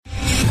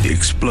the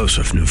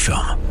explosive new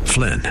film,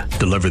 Flynn,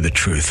 Deliver the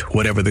Truth,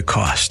 Whatever the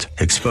Cost,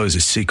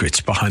 exposes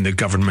secrets behind the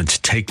government's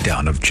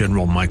takedown of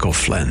General Michael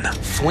Flynn.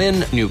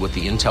 Flynn knew what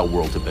the intel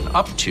world had been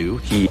up to.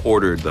 He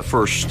ordered the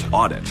first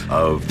audit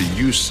of the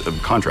use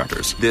of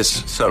contractors.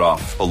 This set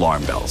off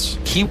alarm bells.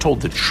 He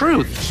told the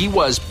truth. He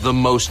was the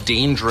most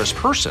dangerous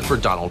person for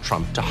Donald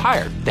Trump to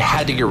hire. They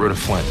had to get rid of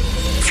Flynn.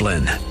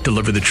 Flynn,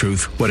 Deliver the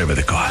Truth, Whatever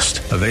the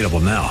Cost. Available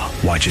now.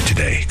 Watch it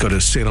today. Go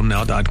to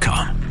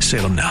salemnow.com.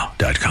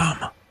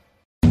 salemnow.com.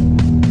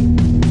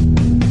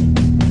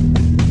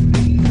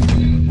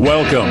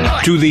 Welcome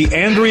to the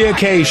Andrea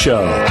Kaye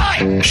Show.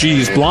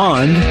 She's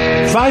blonde,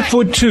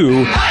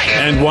 5'2",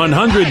 and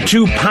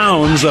 102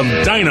 pounds of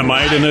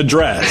dynamite in a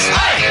dress.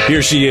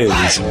 Here she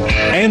is,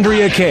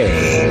 Andrea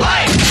Kaye.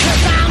 I'm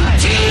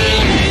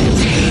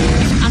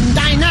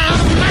dynamite.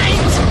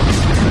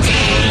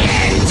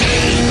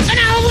 And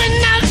I'll win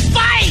the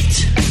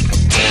fight.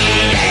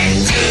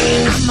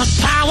 I'm a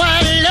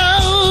power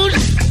load.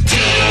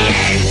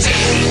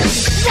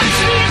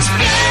 Watch me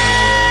explode.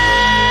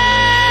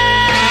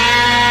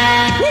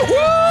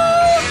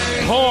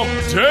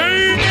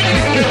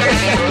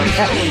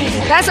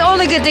 That's the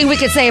only good thing we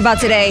could say about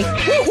today.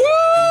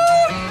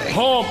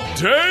 Hump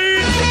day.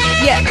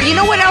 Yeah, you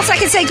know what else I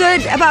can say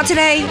good about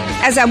today?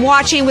 As I'm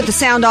watching with the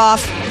sound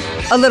off,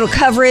 a little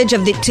coverage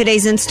of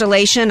today's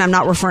installation. I'm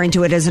not referring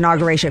to it as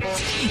inauguration.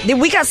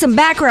 We got some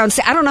background.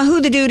 I don't know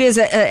who the dude is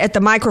at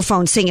the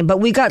microphone singing, but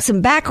we got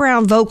some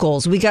background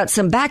vocals. We got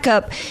some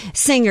backup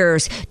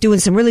singers doing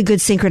some really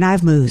good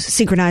synchronized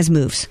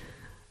moves.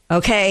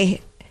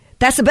 Okay?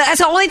 That's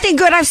the only thing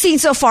good I've seen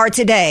so far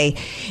today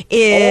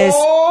is,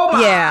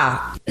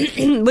 yeah,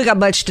 we got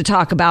much to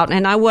talk about.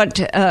 And I want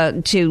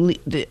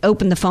to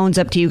open the phones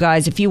up to you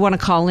guys. If you want to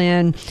call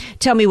in,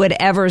 tell me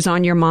whatever's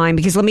on your mind,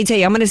 because let me tell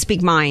you, I'm going to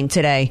speak mine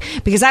today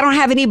because I don't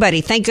have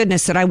anybody. Thank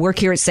goodness that I work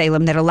here at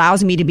Salem that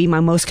allows me to be my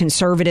most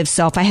conservative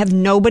self. I have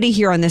nobody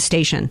here on this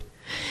station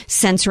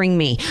censoring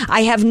me.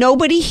 I have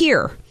nobody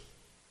here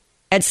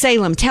at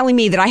Salem telling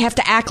me that I have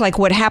to act like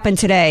what happened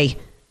today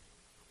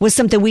was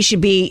something we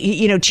should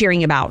be,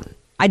 cheering about.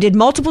 I did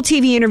multiple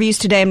TV interviews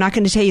today. I'm not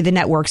going to tell you the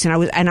networks, and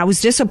I was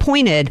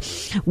disappointed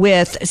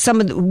with some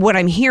of what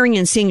I'm hearing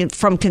and seeing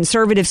from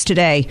conservatives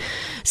today.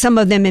 Some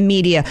of them in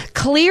media,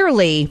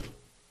 clearly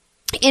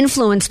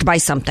influenced by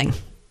something.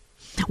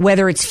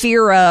 Whether it's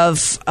fear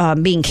of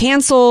being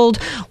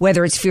canceled,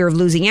 whether it's fear of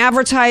losing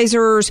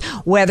advertisers,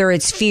 whether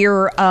it's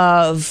fear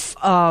of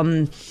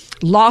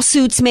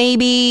lawsuits,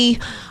 maybe.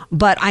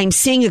 But I'm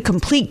seeing a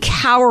complete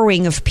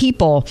cowering of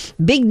people,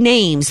 big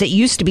names that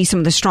used to be some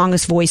of the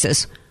strongest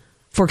voices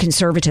for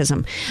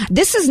conservatism.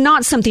 This is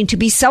not something to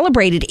be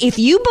celebrated. If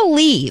you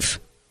believe,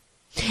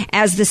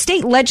 as the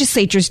state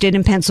legislatures did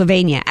in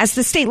Pennsylvania, as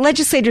the state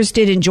legislators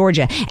did in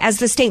Georgia, as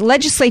the state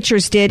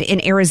legislatures did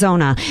in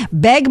Arizona,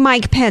 beg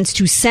Mike Pence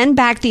to send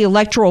back the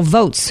electoral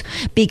votes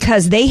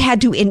because they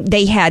had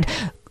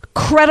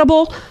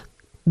credible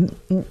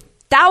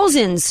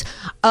thousands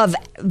of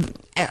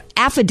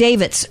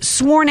affidavits,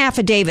 sworn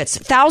affidavits,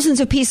 thousands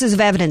of pieces of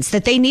evidence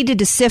that they needed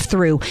to sift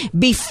through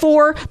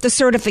before the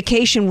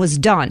certification was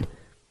done.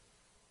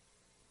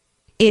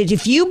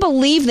 If you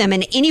believe them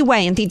in any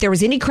way and think there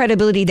was any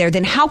credibility there,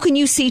 then how can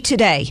you see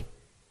today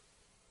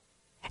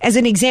as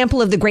an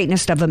example of the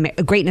greatness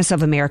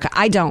of America?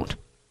 I don't.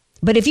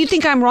 But if you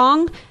think I'm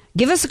wrong,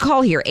 give us a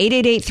call here,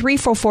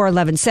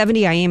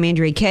 888-344-1170. I am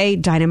Andrea Kaye,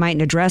 Dynamite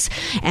and Address,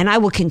 and I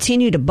will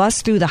continue to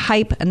bust through the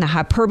hype and the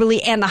hyperbole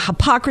and the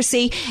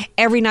hypocrisy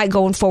every night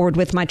going forward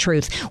with my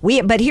truth.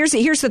 But here's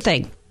the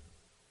thing.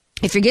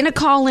 If you're going to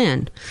call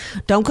in,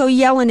 don't go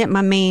yelling at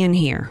my man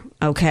here,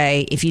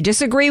 okay? If you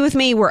disagree with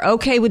me, we're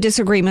okay with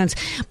disagreements,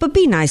 but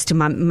be nice to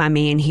my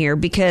man here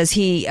because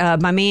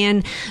my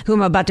man who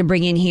I'm about to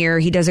bring in here,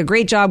 he does a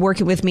great job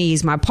working with me.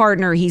 He's my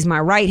partner. He's my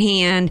right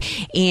hand.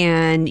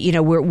 And, we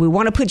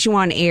want to put you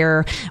on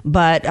air,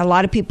 but a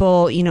lot of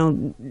people,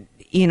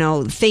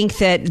 think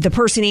that the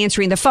person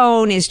answering the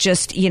phone is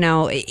just,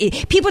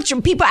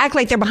 people act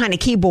like they're behind a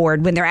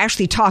keyboard when they're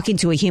actually talking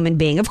to a human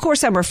being. Of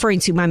course, I'm referring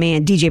to my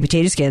man, DJ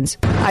Potato Skins.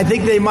 I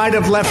think they might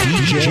have left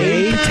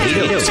DJ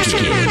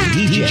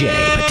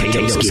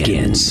Potato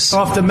Skins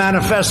off the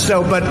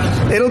manifesto, but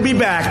it'll be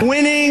back.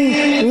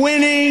 Winning.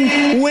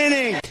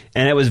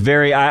 And it was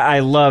I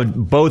loved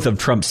both of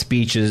Trump's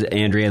speeches,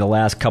 Andrea, the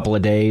last couple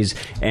of days.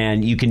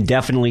 And you can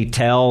definitely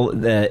tell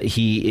that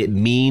it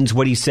means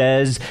what he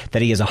says,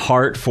 that he has a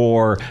heart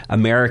for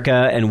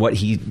America and what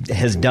he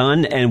has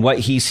done and what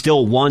he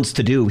still wants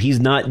to do. He's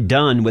not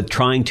done with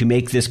trying to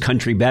make this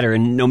country better,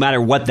 and no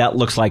matter what that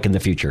looks like in the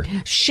future.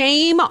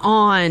 Shame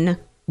on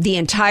the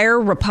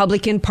entire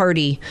Republican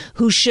Party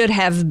who should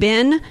have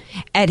been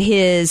at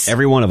his...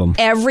 Every one of them.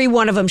 Every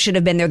one of them should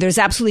have been there. There's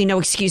absolutely no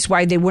excuse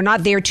why they were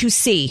not there to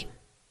see.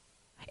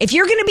 If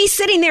you're going to be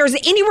sitting there as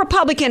any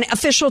Republican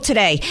official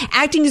today,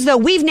 acting as though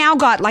we've now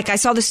got, like I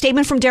saw the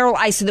statement from Darrell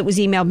Issa that was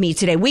emailed me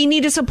today, we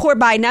need to support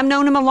Biden. I've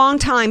known him a long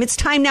time. It's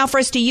time now for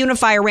us to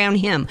unify around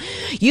him.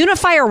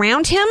 Unify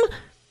around him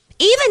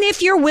Even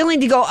if you're willing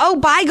to go,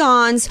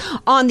 bygones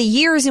on the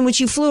years in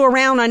which you flew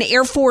around on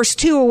Air Force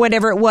 2 or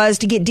whatever it was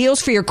to get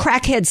deals for your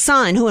crackhead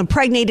son who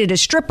impregnated a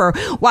stripper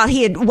while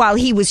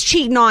he was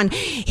cheating on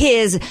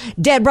his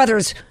dead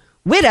brother's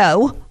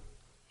widow.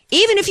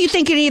 Even if you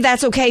think any of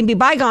that's okay and be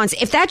bygones,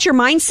 if that's your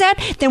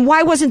mindset, then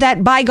why wasn't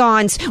that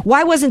bygones?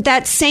 Why wasn't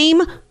that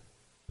same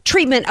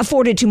treatment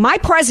afforded to my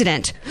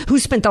president who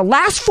spent the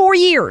last 4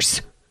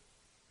 years,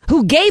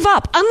 who gave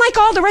up, unlike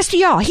all the rest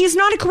of y'all? He is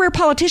not a career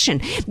politician.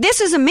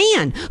 This is a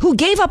man who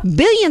gave up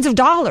billions of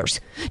dollars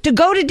to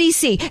go to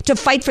D.C. to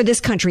fight for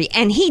this country,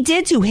 and he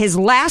did to his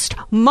last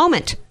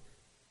moment.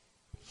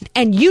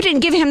 And you didn't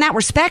give him that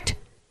respect?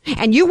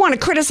 And you want to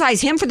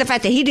criticize him for the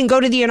fact that he didn't go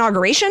to the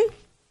inauguration?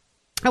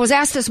 I was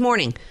asked this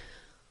morning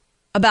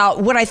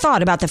about what I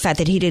thought about the fact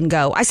that he didn't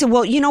go. I said,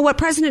 well, you know what?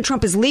 President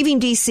Trump is leaving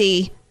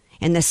D.C.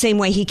 in the same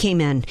way he came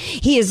in.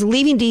 He is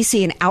leaving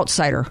D.C. an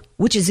outsider,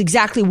 which is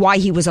exactly why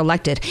he was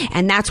elected.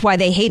 And that's why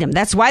they hate him.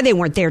 That's why they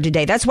weren't there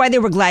today. That's why they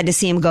were glad to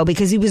see him go,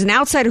 because he was an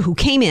outsider who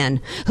came in,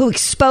 who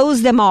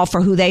exposed them all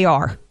for who they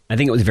are. I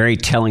think it was very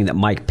telling that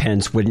Mike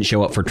Pence wouldn't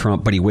show up for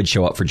Trump, but he would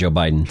show up for Joe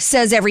Biden.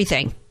 Says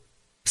everything.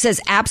 Says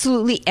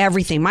absolutely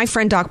everything. My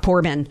friend Doc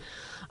Porbin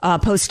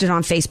posted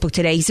on Facebook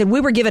today. He said, we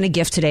were given a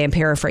gift today. I'm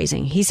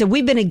paraphrasing. He said,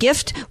 we've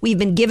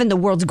been given the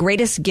world's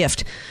greatest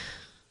gift,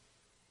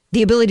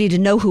 the ability to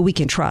know who we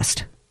can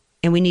trust.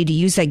 And we need to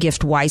use that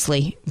gift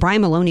wisely.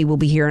 Brian Maloney will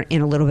be here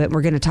in a little bit.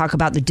 We're going to talk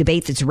about the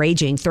debate that's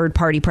raging. Third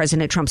party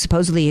President Trump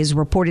supposedly is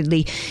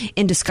reportedly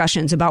in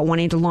discussions about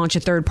wanting to launch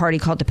a third party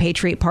called the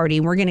Patriot Party.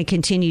 And we're going to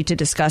continue to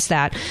discuss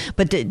that.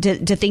 But to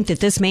think that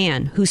this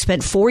man who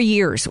spent 4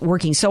 years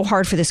working so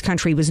hard for this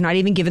country was not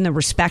even given the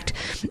respect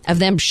of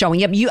them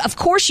showing up. Of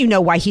course, you know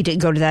why he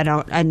didn't go to that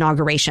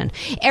inauguration.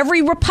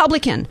 Every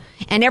Republican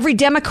and every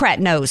Democrat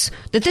knows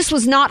that this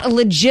was not a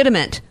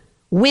legitimate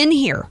win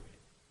here.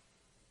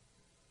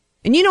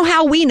 And you know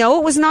how we know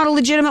it was not a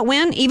legitimate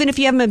win, even if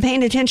you haven't been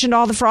paying attention to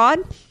all the fraud?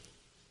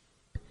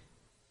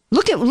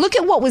 Look at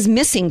what was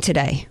missing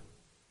today.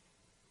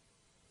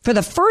 For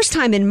the first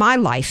time in my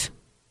life,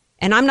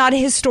 and I'm not a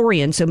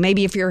historian, so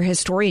maybe if you're a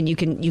historian, you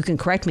can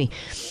correct me,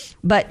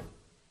 but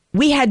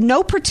we had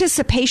no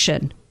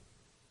participation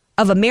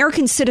of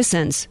American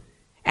citizens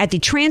at the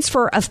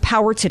transfer of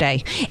power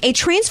today, a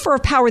transfer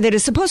of power that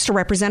is supposed to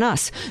represent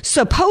us.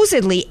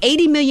 Supposedly,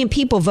 80 million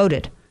people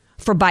voted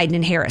for Biden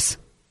and Harris.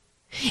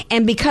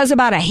 And because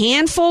about a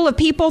handful of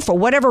people, for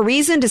whatever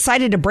reason,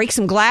 decided to break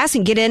some glass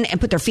and get in and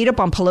put their feet up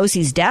on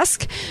Pelosi's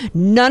desk,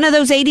 none of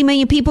those 80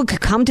 million people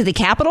could come to the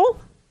Capitol?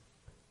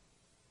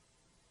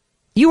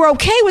 You were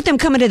okay with them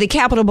coming to the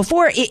Capitol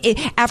before,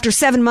 after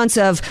 7 months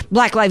of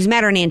Black Lives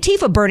Matter and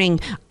Antifa burning,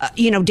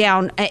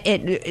 down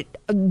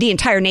the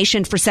entire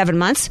nation for 7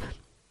 months.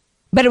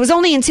 But it was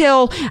only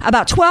until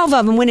about 12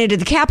 of them went into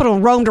the Capitol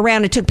and roamed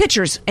around and took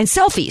pictures and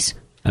selfies.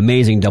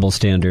 Amazing double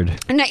standard.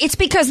 And it's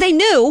because they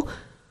knew.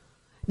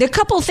 There are a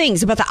couple of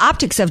things about the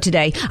optics of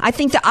today. I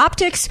think the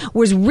optics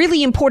was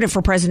really important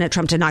for President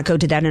Trump to not go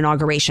to that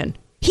inauguration.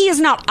 He is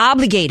not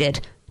obligated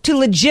to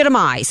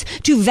legitimize,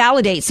 to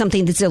validate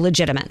something that's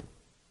illegitimate.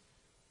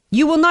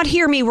 You will not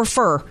hear me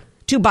refer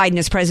to Biden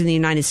as president of the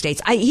United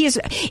States.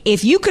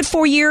 If you could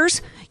 4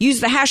 years use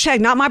the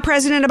hashtag not my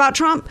president about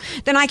Trump,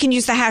 then I can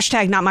use the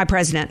hashtag not my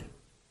president.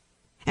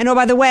 And oh,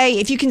 by the way,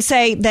 if you can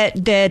say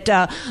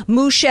that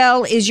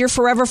Michelle is your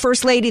forever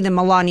first lady, then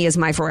Melania is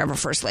my forever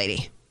first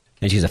lady.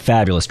 And she's a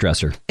fabulous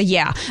dresser.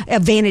 Yeah. A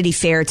Vanity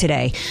Fair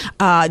today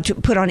to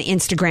put on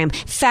Instagram,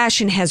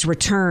 fashion has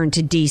returned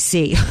to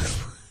D.C.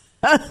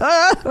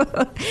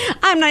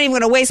 I'm not even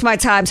going to waste my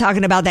time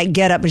talking about that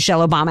getup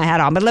Michelle Obama had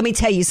on. But let me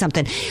tell you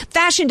something.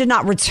 Fashion did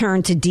not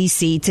return to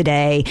D.C.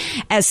 today,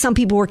 as some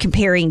people were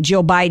comparing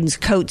Joe Biden's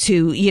coat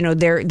to,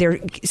 their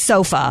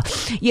sofa.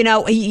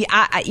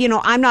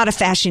 I'm not a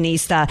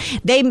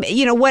fashionista. They,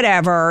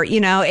 whatever.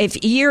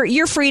 If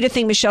you're free to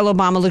think Michelle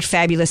Obama looked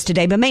fabulous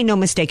today, but make no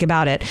mistake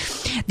about it,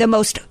 the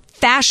most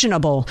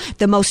fashionable,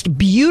 the most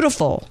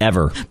beautiful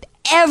ever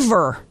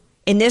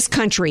in this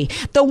country,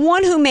 the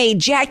one who made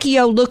Jackie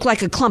O look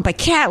like a clump of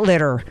cat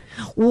litter,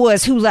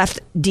 was who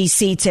left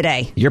D.C.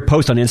 today. Your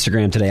post on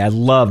Instagram today, I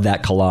love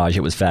that collage.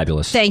 It was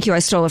fabulous. Thank you. I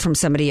stole it from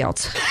somebody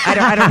else. I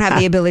don't have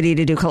the ability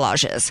to do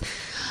collages.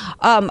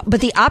 But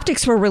the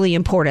optics were really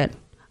important.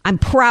 I'm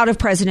proud of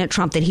President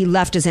Trump that he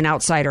left as an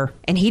outsider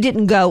and he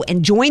didn't go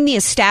and join the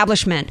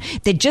establishment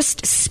that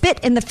just spit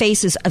in the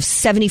faces of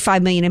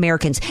 75 million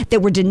Americans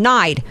that were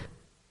denied,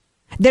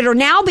 that are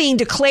now being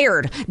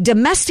declared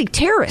domestic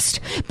terrorists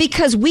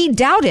because we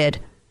doubted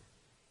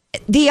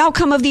the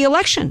outcome of the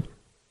election.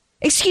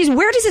 Excuse me,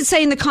 where does it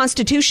say in the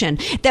Constitution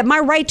that my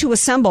right to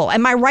assemble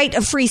and my right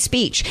of free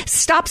speech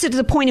stops at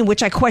the point in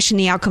which I question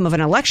the outcome of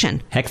an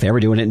election? Heck, they were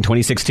doing it in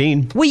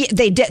 2016.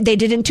 They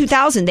did it in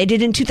 2000. They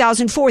did it in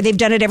 2004. They've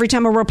done it every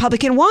time a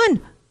Republican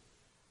won.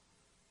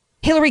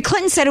 Hillary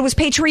Clinton said it was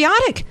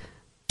patriotic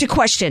to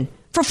question.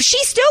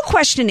 She's still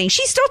questioning.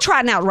 She's still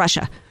trotting out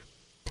Russia.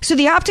 So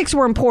the optics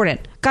were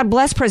important. God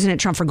bless President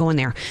Trump for going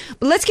there.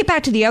 But let's get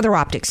back to the other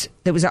optics.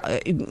 That was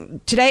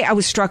today I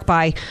was struck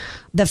by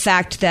the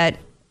fact that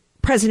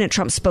President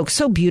Trump spoke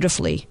so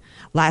beautifully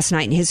last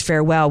night in his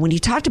farewell when he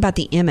talked about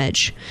the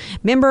image.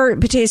 Remember,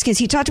 Potato Skins,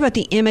 he talked about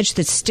the image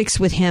that sticks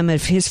with him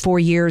of his 4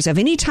 years of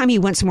any time he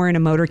went somewhere in a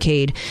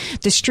motorcade,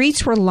 the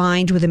streets were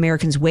lined with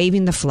Americans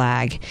waving the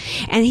flag.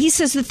 And he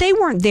says that they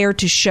weren't there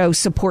to show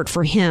support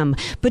for him,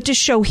 but to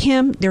show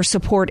him their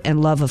support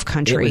and love of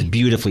country. It was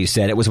beautifully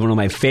said. It was one of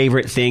my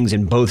favorite things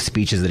in both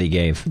speeches that he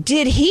gave.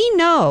 Did he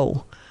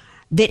know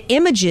that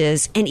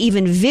images and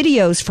even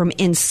videos from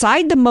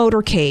inside the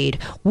motorcade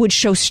would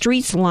show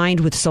streets lined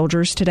with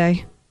soldiers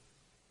today?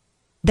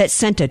 That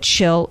sent a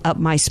chill up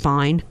my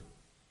spine.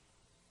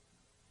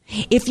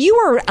 If you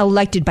are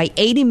elected by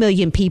 80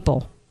 million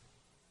people,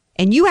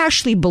 and you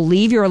actually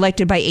believe you're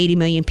elected by 80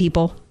 million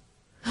people,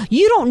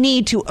 you don't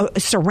need to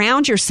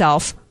surround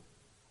yourself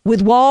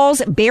with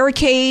walls,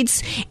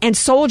 barricades, and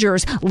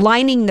soldiers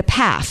lining the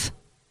path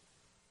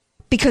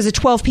because of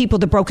 12 people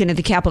that broke into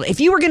the Capitol. If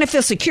you were going to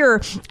feel secure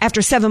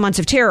after 7 months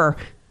of terror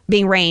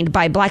being reigned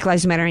by Black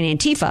Lives Matter and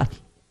Antifa,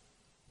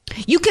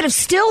 you could have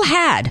still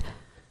had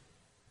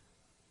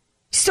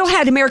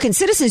American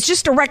citizens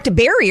just erect a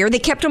barrier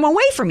that kept them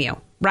away from you,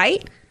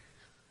 right?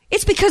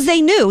 It's because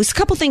they knew. It's a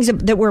couple things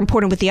that were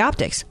important with the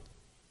optics.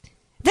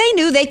 They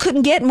knew they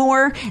couldn't get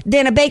more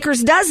than a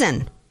baker's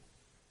dozen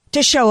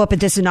to show up at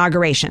this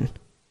inauguration.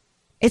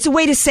 It's a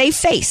way to save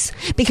face.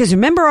 Because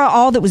remember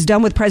all that was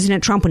done with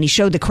President Trump when he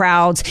showed the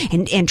crowds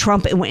and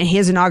Trump in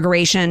his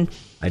inauguration?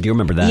 I do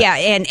remember that. Yeah,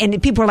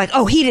 and people were like,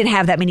 oh, he didn't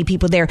have that many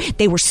people there.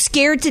 They were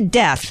scared to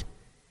death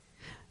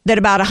that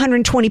about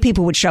 120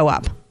 people would show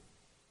up.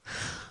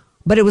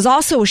 But it was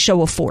also a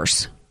show of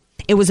force.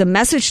 It was a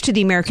message to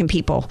the American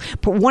people.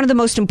 But one of the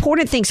most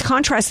important things,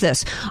 contrast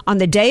this, on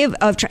the day of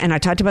and I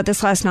talked about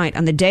this last night,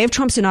 on the day of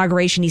Trump's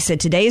inauguration, he said,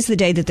 today is the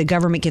day that the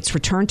government gets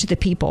returned to the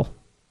people.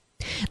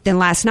 Then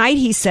last night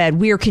he said,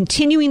 we are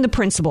continuing the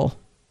principle,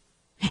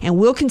 and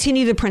we'll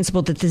continue the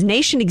principle that the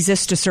nation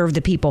exists to serve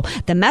the people.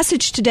 The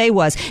message today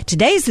was,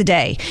 today is the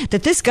day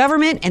that this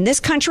government and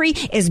this country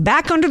is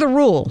back under the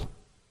rule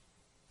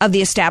of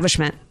the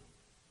establishment,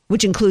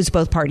 which includes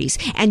both parties.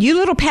 And you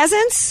little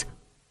peasants,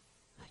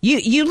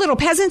 you little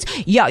peasants,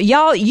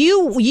 y'all,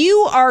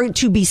 you are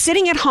to be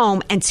sitting at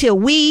home until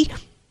we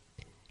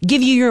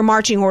give you your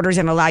marching orders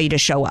and allow you to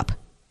show up.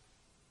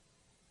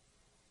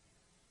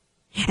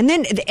 And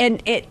then,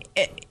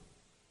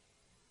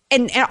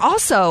 and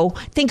also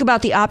think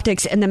about the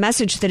optics and the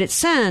message that it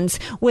sends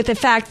with the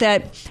fact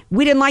that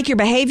we didn't like your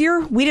behavior.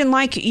 We didn't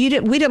like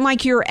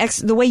your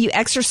the way you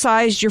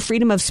exercised your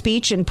freedom of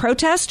speech and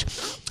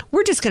protest.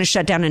 We're just going to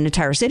shut down an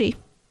entire city.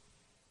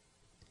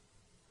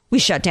 We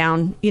shut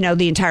down,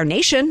 the entire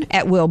nation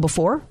at will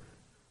before.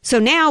 So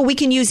now we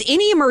can use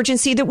any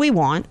emergency that we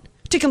want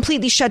to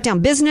completely shut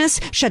down business,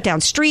 shut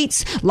down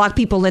streets, lock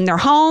people in their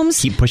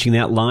homes. Keep pushing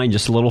that line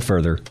just a little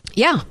further.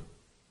 Yeah.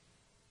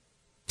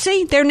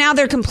 See,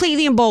 they're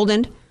completely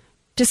emboldened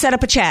to set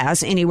up a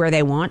Chaz anywhere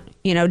they want.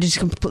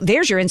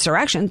 There's your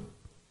insurrection.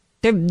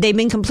 They've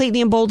been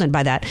completely emboldened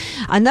by that.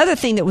 Another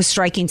thing that was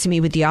striking to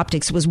me with the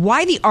optics was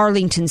why the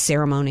Arlington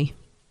ceremony.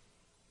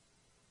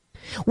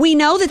 We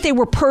know that they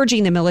were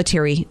purging the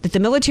military, that the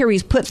military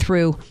is put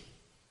through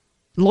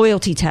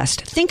loyalty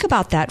test. Think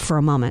about that for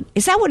a moment.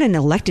 Is that what an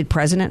elected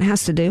president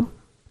has to do?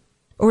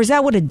 Or is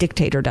that what a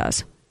dictator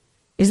does?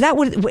 Is that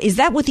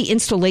what the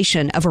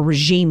installation of a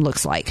regime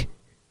looks like?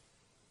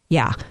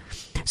 Yeah.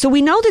 So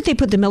we know that they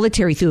put the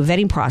military through a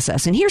vetting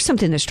process. And here's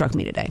something that struck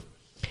me today.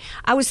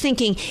 I was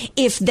thinking,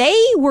 if they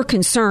were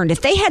concerned,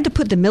 if they had to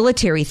put the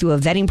military through a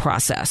vetting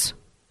process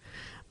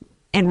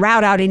and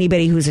rout out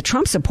anybody who's a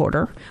Trump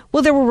supporter,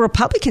 well, there were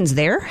Republicans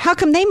there. How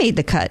come they made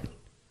the cut?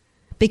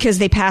 Because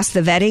they passed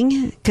the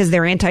vetting? Because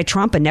they're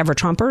anti-Trump and never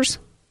Trumpers?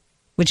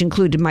 Which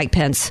included Mike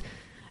Pence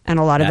and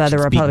a lot of other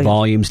Republicans. Speak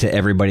volumes to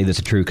everybody that's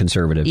a true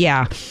conservative.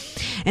 Yeah.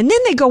 And then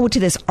they go to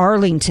this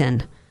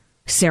Arlington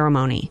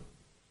ceremony.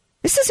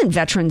 This isn't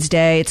Veterans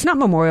Day. It's not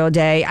Memorial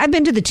Day. I've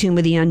been to the Tomb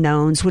of the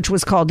Unknowns, which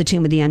was called the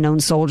Tomb of the Unknown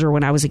Soldier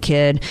when I was a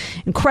kid.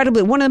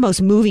 Incredibly, one of the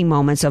most moving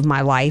moments of my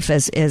life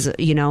it was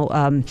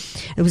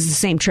the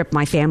same trip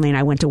my family and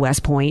I went to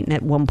West Point. And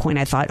at one point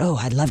I thought,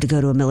 I'd love to go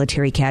to a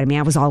military academy.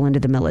 I was all into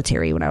the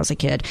military when I was a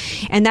kid.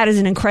 And that is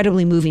an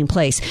incredibly moving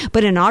place.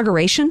 But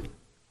inauguration,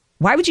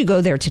 why would you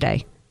go there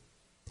today?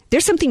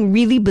 There's something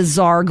really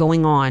bizarre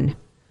going on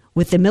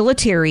with the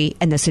military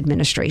and this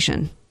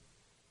administration.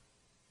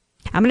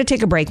 I'm going to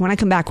take a break. When I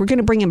come back, we're going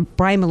to bring in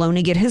Brian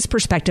Maloney, get his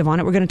perspective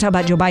on it. We're going to talk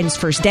about Joe Biden's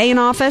first day in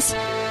office.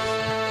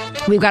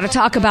 We've got to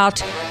talk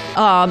about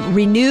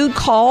renewed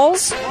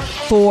calls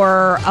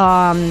for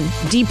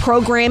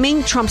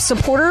deprogramming Trump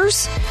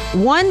supporters.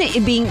 One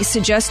being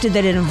suggested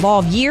that it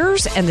involved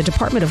years and the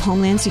Department of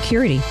Homeland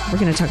Security. We're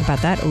going to talk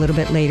about that a little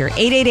bit later.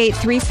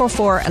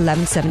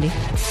 888-344-1170.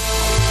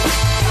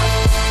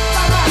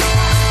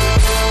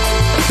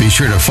 Be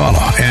sure to follow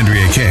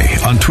Andrea Kaye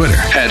on Twitter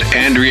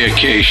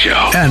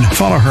 @AndreaKayeShow. and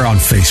follow her on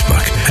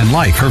Facebook and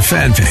like her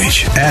fan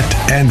page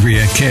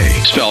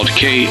 @AndreaKaye. Spelled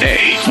Kaye.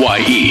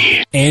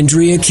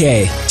 Andrea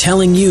Kaye,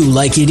 telling you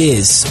like it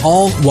is,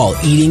 all while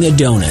eating a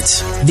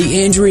donut.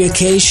 The Andrea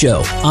Kaye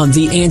Show on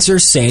The Answer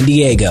San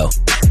Diego.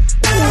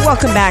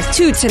 Welcome back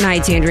to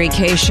tonight's Andrea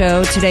Kaye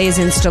Show. Today is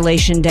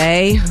installation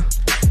day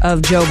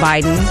of Joe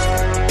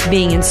Biden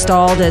being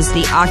installed as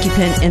the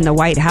occupant in the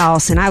White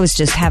House, and I was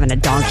just having a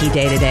donkey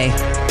day today.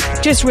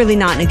 Just really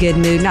not in a good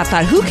mood. And I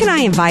thought, who can I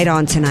invite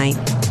on tonight?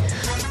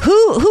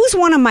 Who's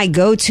one of my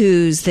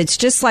go-tos that's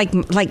just like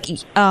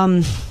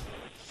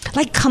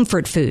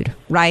comfort food,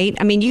 right?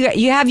 I mean,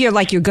 you have your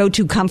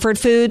go-to comfort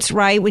foods,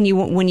 right? When you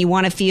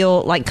want to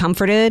feel like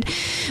comforted.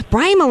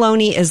 Brian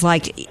Maloney is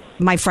like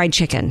my fried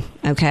chicken,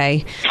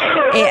 okay?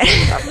 Is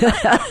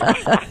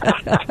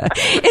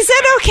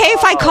that okay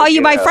if I call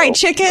you my fried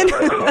chicken?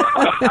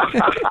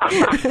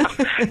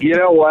 You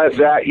know what?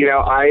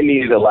 I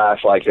needed to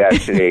laugh like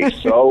that today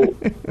so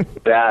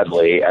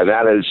badly, and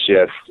that is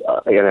just,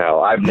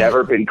 I've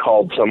never been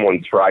called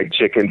someone's fried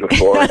chicken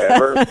before,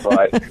 ever,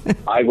 but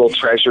I will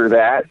treasure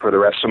that for the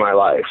rest of my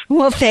life.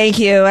 Well, thank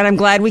you, and I'm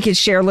glad we could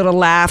share a little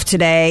laugh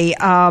today.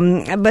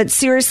 But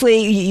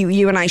seriously,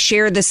 you and I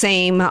share the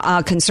same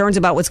concerns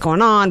about what's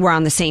going on. We're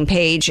on the same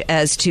page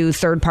as to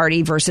third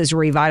party versus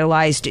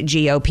revitalized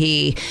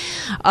GOP.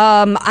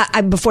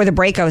 Before the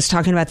break, I was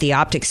talking about the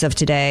optics of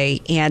today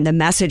and the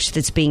message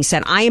that's being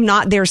sent.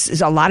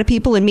 There's a lot of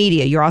people in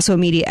media. You're also a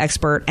media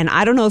expert. And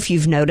I don't know if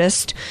you've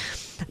noticed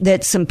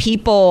that some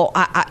people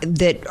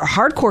that are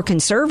hardcore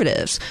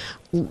conservatives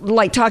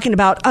like talking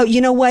about, oh, you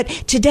know what?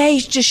 Today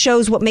just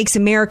shows what makes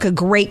America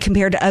great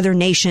compared to other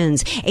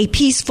nations. A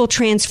peaceful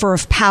transfer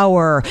of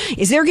power.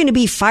 Is there going to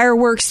be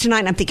fireworks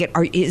tonight? And I'm thinking,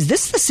 is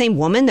this the same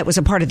woman that was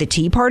a part of the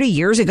Tea Party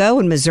years ago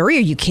in Missouri?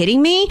 Are you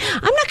kidding me?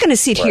 I'm not going to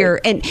sit here.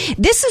 And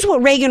this is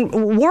what Reagan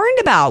warned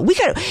about. We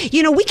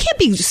can't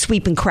be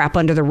sweeping crap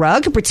under the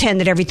rug and pretend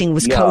that everything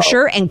was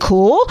kosher and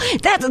cool. We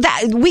got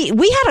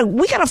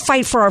to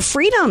fight for our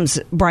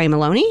freedoms, Brian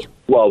Maloney.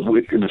 Well,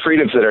 the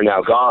freedoms that are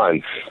now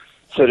gone.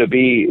 So to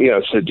be,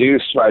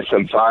 seduced by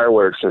some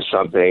fireworks or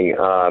something,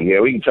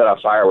 we can set off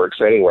fireworks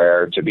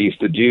anywhere. To be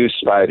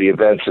seduced by the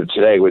events of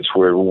today, which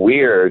were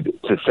weird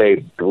to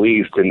say the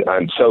least, and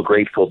I'm so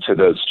grateful to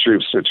those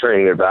troops for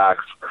turning their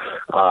backs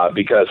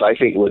because I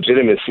think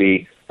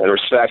legitimacy and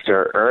respect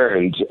are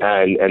earned,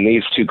 and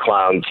these two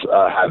clowns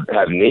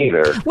have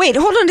neither. Wait,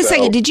 hold on a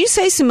second. Did you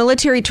say some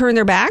military turned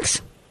their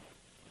backs?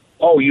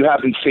 Oh, you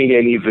haven't seen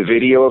any of the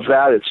video of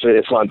that?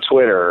 It's on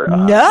Twitter.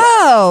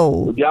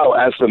 No.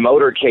 As the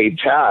motorcade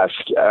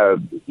passed,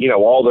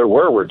 all there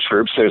were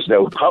troops. There's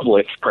no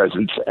public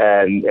presence,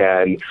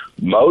 and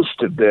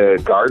most of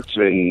the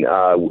guardsmen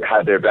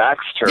had their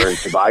backs turned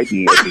to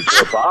Biden as he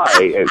drove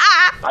by. And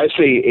I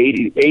say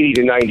 80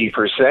 to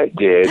 90%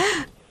 did.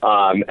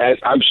 And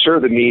I'm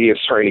sure the media is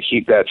trying to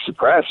keep that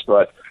suppressed,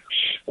 but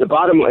the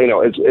bottom line,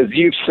 as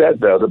you've said,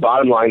 though, the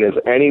bottom line is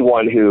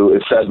anyone who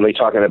is suddenly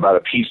talking about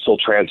a peaceful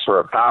transfer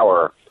of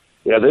power,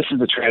 this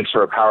is a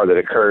transfer of power that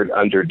occurred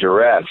under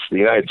duress. The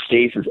United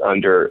States is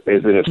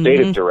in a state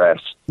of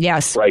duress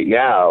right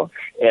now.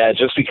 And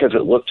just because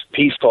it looked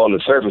peaceful on the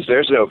surface,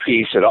 there's no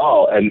peace at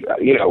all. And,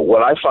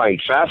 what I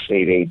find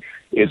fascinating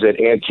is that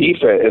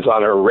Antifa is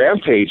on a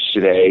rampage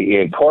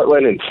today in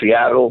Portland and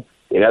Seattle,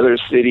 in other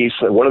cities.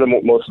 One of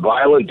the most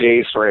violent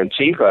days for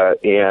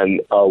Antifa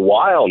in a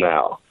while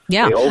now.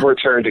 Yeah. They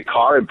overturned a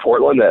car in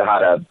Portland that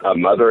had a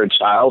mother and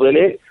child in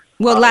it.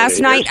 Well, last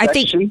night, I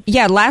think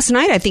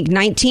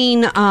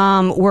 19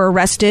 were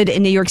arrested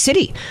in New York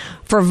City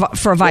for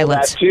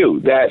violence. That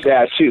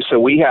too.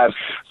 So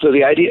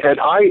the idea, and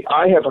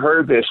I have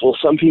heard this. Well,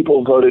 some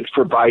people voted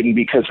for Biden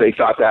because they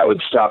thought that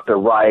would stop the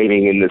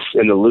rioting and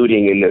the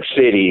looting in the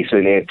cities,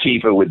 and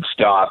Antifa would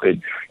stop.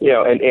 And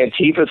and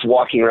Antifa's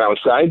walking around with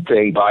signs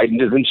saying Biden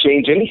doesn't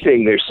change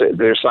anything.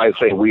 Their signs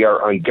saying we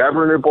are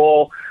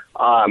ungovernable.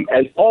 And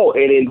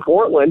in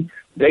Portland,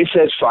 they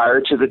set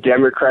fire to the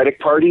Democratic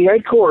Party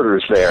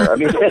headquarters there. I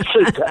mean,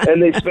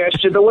 and they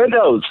smashed in the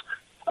windows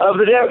of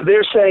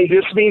they're saying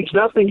this means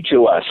nothing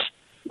to us.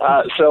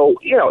 So,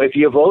 if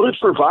you voted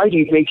for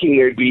Biden thinking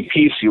there'd be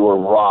peace, you were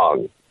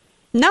wrong.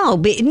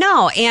 No,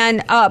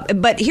 and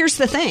but here's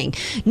the thing: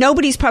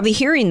 nobody's probably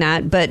hearing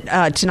that, but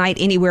tonight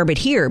anywhere but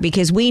here,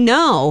 because we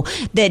know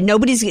that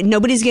nobody's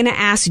going to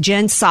ask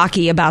Jen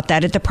Psaki about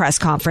that at the press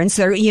conference.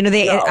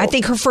 I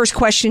think her first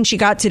question she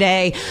got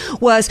today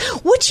was,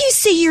 "What do you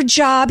see your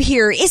job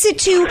here? Is it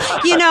to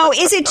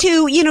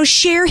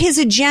share his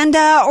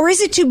agenda, or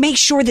is it to make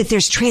sure that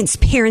there's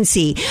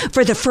transparency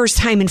for the first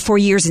time in 4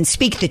 years and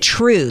speak the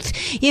truth?"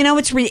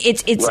 It's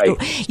right.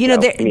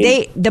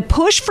 The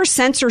push for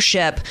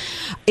censorship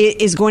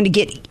is going to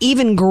get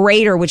even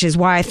greater, which is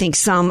why I think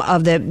some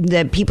of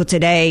the people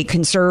today,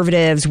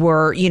 conservatives,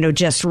 were,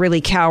 just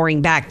really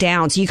cowering back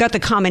down. So you got the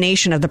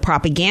combination of the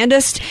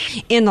propagandists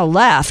in the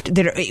left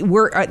that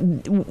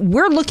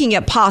we're looking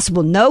at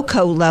possible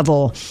no-co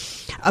level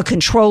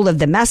control of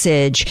the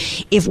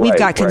message if we've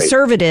got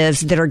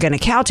conservatives that are going to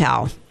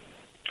kowtow.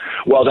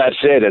 Well, that's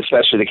it,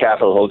 especially the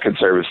Capitol Hill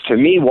conservatives. To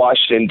me,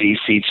 Washington,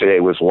 D.C. today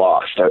was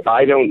lost.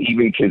 I don't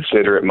even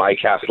consider it my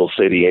capital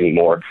city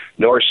anymore,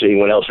 nor should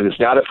anyone else. It is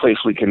not a place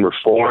we can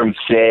reform,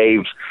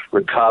 save,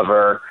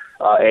 recover,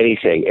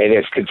 anything. And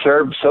if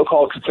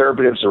so-called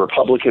conservatives or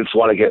Republicans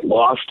want to get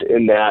lost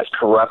in that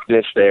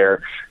corruptness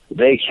there,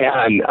 they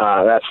can.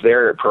 That's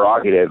their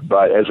prerogative.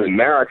 But as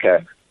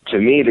America, to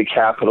me, the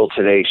capital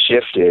today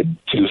shifted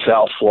to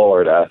South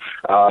Florida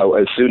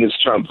as soon as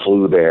Trump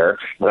flew there.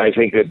 And I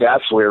think that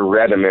that's where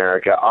Red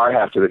America, our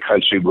half of the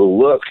country, will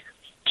look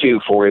to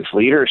for its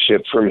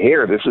leadership from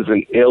here. This is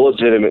an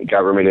illegitimate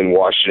government in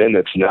Washington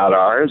that's not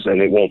ours,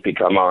 and it won't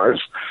become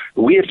ours.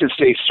 But we have to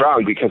stay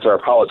strong because our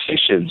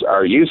politicians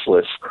are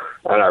useless,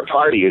 and our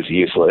party is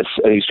useless.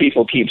 And these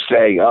people keep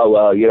saying, oh,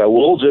 well,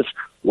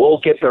 we'll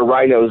get the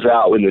rhinos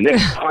out in the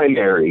next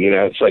primary.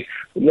 It's like,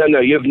 no,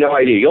 you have no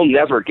idea. You'll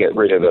never get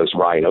rid of those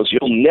rhinos.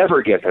 You'll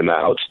never get them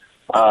out.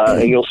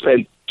 And you'll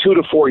spend 2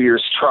 to 4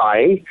 years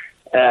trying,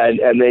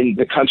 and then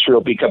the country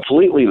will be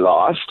completely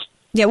lost.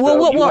 Yeah, Well,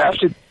 what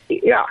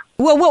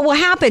will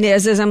happen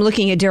is, as I'm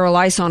looking at Darrell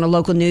Issa on a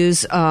local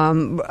news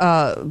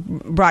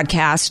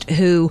broadcast,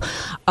 who,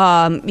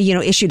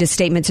 issued a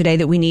statement today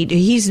that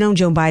he's known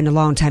Joe Biden a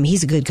long time.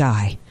 He's a good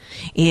guy.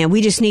 And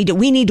we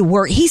need to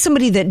work. He's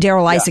somebody that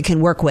Darrell Issa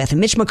can work with.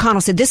 And Mitch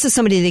McConnell said, this is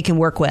somebody they can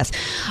work with.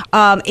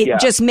 It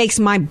just makes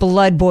my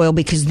blood boil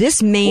because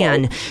this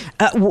man,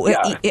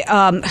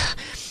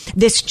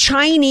 this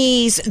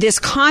communist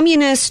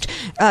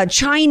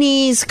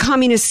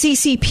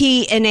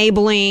CCP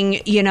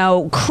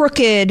enabling,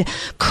 crooked,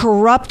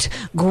 corrupt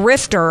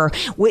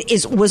grifter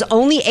was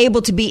only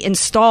able to be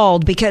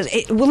installed because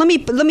let me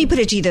put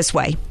it to you this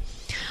way.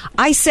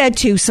 I said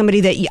to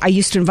somebody that I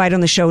used to invite on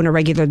the show on a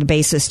regular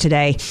basis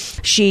today,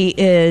 she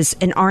is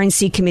an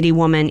RNC committee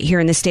woman here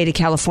in the state of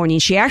California.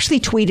 And she actually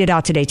tweeted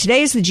out today.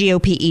 Today is the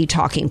GOP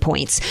talking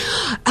points.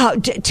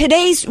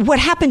 What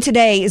happened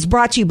today is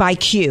brought to you by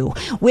Q,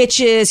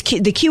 which is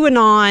the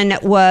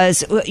QAnon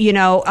was,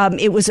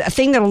 it was a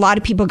thing that a lot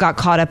of people got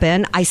caught up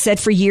in. I said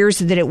for years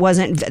that it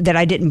wasn't, that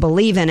I didn't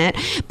believe in it,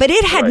 but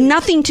it had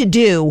nothing to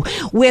do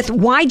with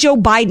why Joe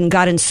Biden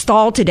got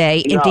installed today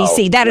in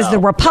D.C. That is the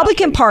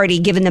Republican Party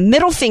giving the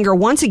middle finger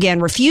once again,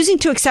 refusing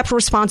to accept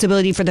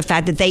responsibility for the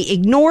fact that they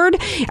ignored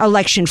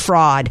election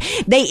fraud.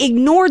 They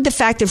ignored the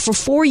fact that for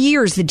 4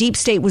 years the deep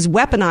state was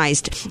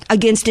weaponized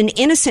against an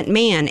innocent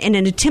man in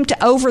an attempt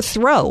to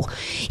overthrow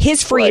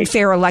his free and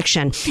fair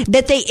election.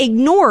 That they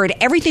ignored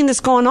everything that's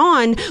gone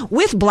on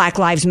with Black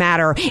Lives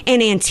Matter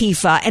and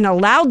Antifa and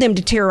allowed them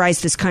to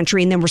terrorize this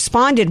country and then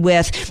responded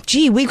with,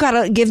 gee, we've got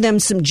to give them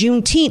some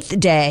Juneteenth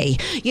day.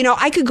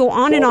 I could go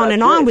on and on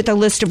and on with a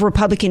list of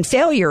Republican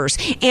failures.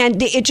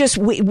 And it just,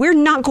 we're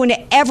not going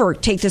to ever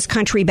take this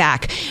country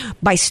back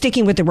by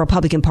sticking with the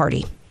Republican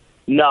Party.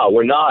 No,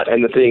 we're not.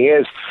 And the thing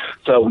is,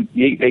 so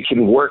they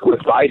can work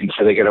with Biden.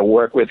 So they're going to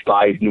work with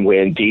Biden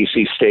when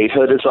D.C.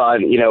 statehood is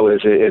on,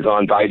 is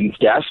on Biden's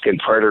desk, and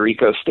Puerto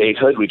Rico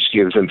statehood, which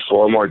gives him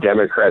 4 more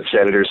Democrat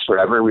senators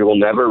forever. We will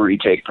never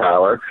retake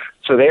power.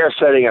 So they are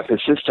setting up a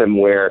system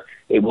where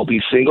it will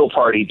be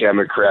single-party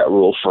Democrat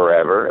rule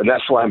forever. And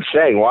that's why I'm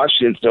saying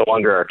Washington's no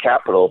longer our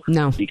capital.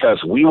 No.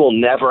 Because we will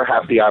never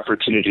have the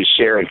opportunity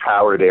to share in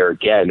power there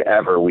again,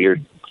 ever. We are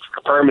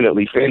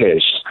permanently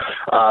finished.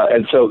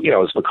 And so,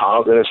 is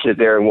McConnell going to sit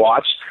there and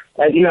watch?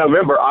 And,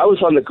 remember, I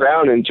was on the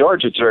ground in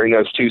Georgia during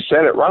those 2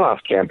 Senate runoff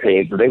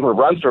campaigns. They were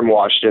run from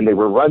Washington. They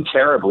were run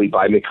terribly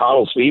by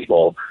McConnell's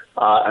people.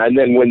 And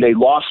then when they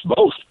lost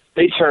both,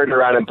 they turned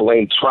around and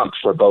blamed Trump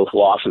for both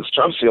losses.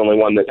 Trump's the only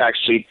one that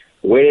actually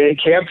went in and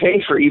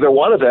campaigned for either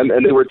one of them,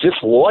 and they were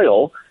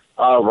disloyal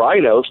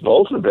rhinos,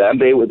 both of them.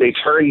 They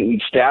turned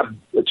and stabbed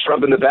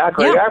Trump in the back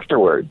right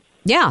afterward.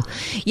 Yeah.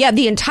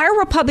 The entire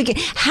Republican.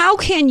 How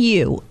can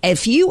you,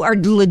 if you are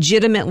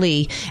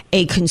legitimately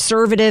a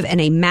conservative and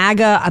a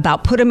MAGA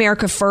about put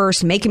America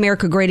first, make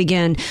America great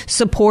again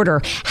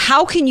supporter,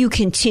 how can you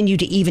continue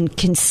to even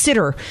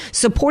consider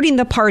supporting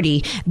the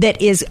party that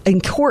is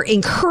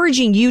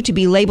encouraging you to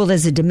be labeled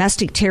as a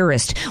domestic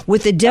terrorist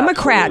with the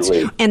Democrats?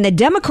 Absolutely. And the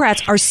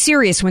Democrats are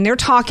serious when they're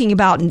talking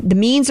about the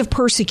means of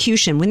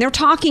persecution, when they're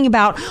talking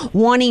about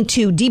wanting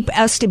to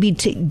us to be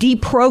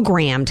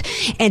deprogrammed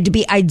and to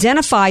be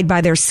identified by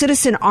their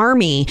citizen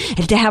army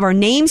and to have our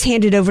names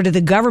handed over to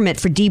the government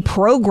for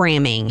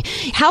deprogramming.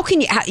 How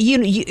can you,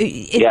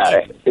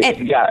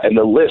 and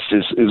the list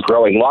is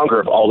growing longer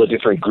of all the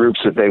different groups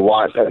that they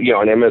want. On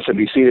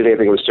MSNBC today, I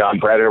think it was John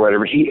Brennan or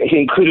whatever, he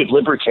included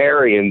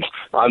libertarians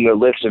on the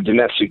list of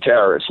domestic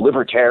terrorists.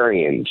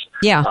 Libertarians.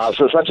 Yeah.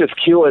 So it's not just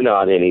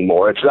QAnon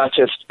anymore. It's not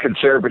just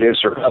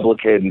conservatives,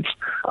 Republicans,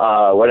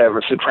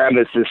 whatever,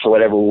 supremacists or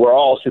whatever. We're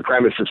all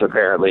supremacists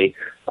apparently.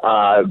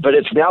 But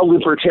it's now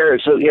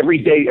libertarian. So every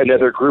day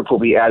another group will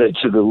be added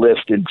to the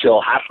list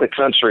until half the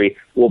country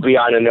will be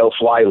on a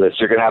no-fly list.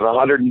 You're going to have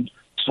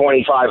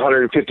 125,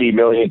 150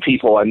 million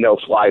people on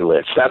no-fly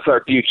lists. That's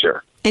our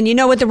future. And you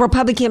know what? The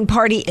Republican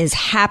Party is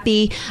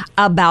happy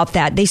about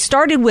that. They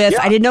started with,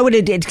 I didn't know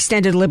it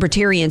extended to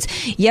libertarians.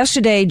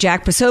 Yesterday,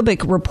 Jack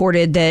Posobiec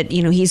reported that,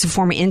 he's a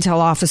former intel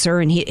officer,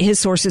 and his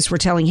sources were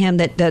telling him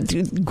that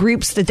the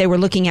groups that they were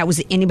looking at was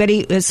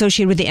anybody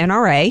associated with the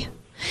NRA,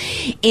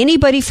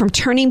 anybody from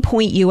Turning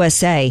Point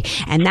USA,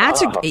 and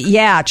that's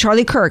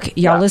Charlie Kirk.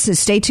 Y'all listen,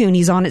 stay tuned.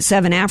 He's on at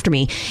 7 after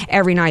me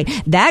every night.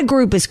 That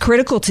group is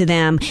critical to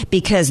them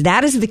because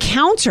that is the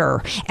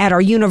counter at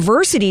our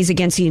universities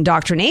against the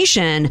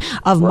indoctrination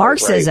of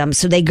Marxism. Right.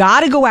 So they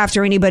got to go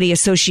after anybody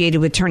associated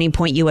with Turning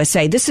Point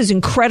USA. This is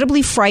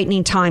incredibly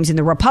frightening times, and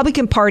the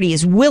Republican Party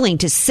is willing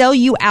to sell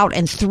you out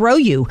and throw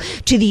you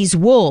to these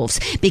wolves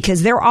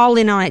because they're all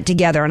in on it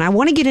together. And I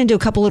want to get into a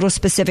couple little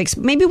specifics.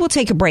 Maybe we'll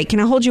take a break. Can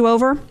I hold you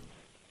over?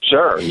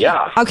 Sure,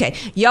 yeah. Okay,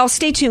 y'all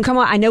stay tuned. Come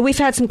on. I know we've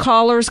had some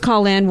callers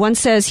call in. One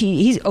says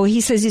he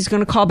says he's going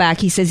to call back.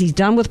 He says he's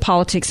done with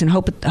politics and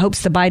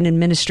hopes the Biden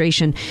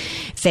administration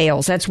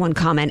fails. That's one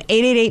comment.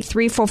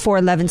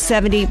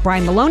 888-344-1170.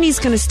 Brian Maloney's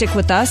going to stick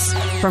with us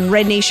from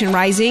Red Nation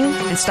Rising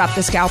and Stop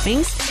the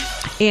Scalpings.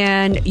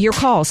 And your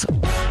calls.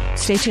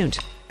 Stay tuned.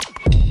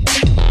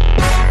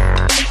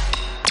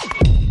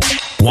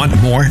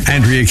 Want more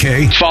Andrea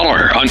Kaye? Follow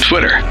her on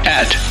Twitter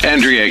at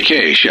Andrea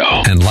Kaye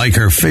Show. And like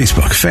her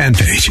Facebook fan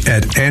page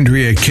at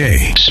Andrea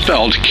Kaye.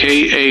 Spelled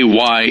Kaye.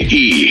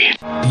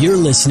 You're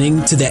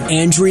listening to The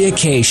Andrea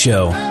Kaye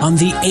Show on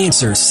The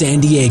Answer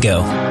San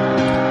Diego.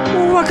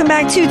 Welcome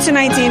back to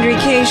tonight's Andrea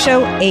Kaye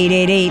Show,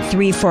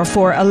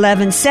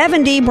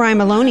 888-344-1170. Brian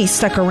Maloney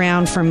stuck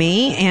around for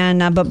me,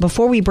 but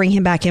before we bring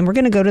him back in, we're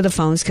going to go to the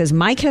phones because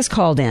Mike has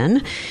called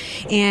in,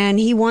 and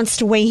he wants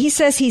to weigh. He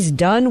says he's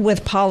done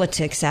with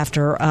politics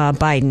after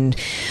Biden.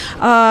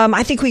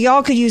 I think we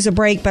all could use a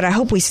break, but I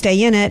hope we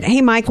stay in it.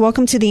 Hey, Mike,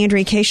 welcome to the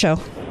Andrea Kaye Show.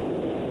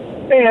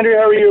 Hey, Andrea,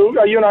 how are you?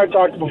 You and I have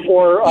talked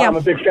before. I'm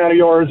a big fan of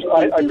yours.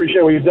 I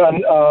appreciate what you've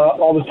done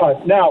all this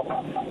time.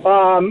 Now,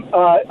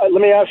 let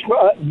me ask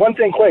one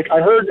thing quick.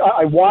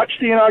 I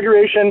watched the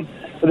inauguration,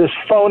 this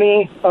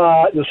phony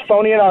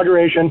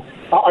inauguration.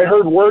 I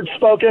heard words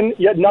spoken,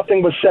 yet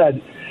nothing was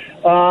said.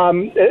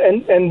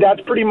 And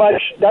that's pretty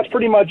much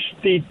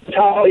the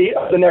tally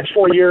of the next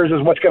 4 years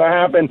is what's going to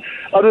happen,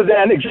 other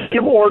than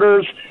executive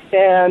orders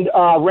and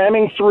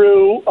ramming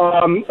through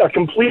a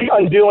complete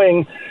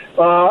undoing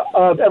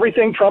of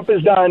everything Trump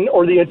has done,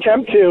 or the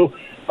attempt to,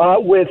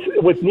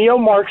 with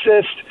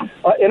neo-Marxist,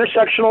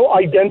 intersectional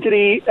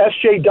identity,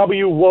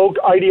 SJW woke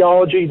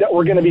ideology that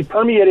we're going to be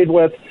permeated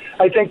with,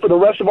 I think, for the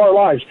rest of our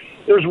lives.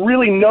 There's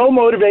really no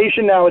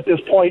motivation now at this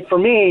point for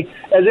me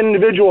as an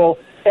individual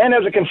and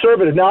as a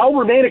conservative. Now, I'll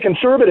remain a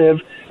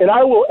conservative, and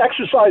I will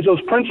exercise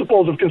those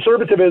principles of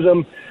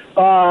conservatism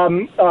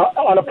on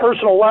a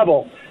personal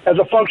level as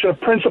a function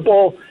of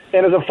principle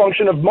and as a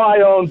function of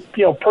my own,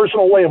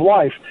 personal way of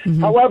life.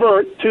 Mm-hmm.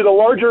 However, to the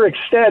larger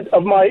extent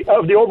of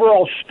the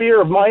overall sphere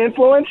of my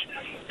influence,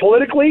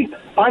 politically,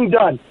 I'm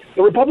done.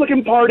 The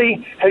Republican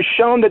Party has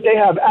shown that they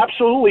have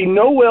absolutely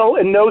no will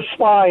and no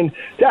spine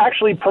to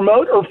actually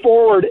promote or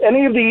forward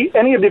any of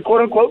the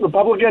quote unquote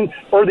Republican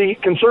or the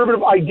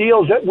conservative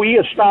ideals that we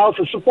espouse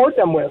to support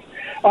them with.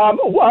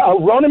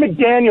 Ronna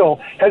McDaniel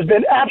has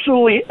been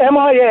absolutely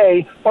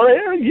MIA, or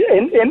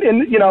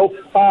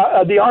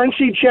the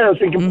RNC chair has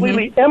been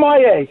completely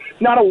MIA.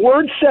 Not a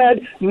word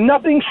said,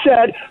 nothing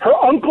said. Her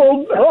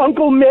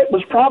uncle Mitt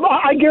was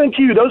I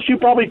guarantee you, those two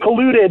probably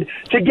colluded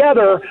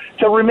together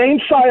to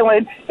remain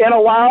silent and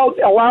allow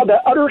the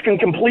utter and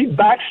complete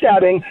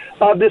backstabbing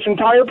of this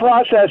entire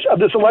process of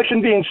this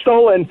election being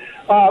stolen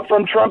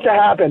from Trump to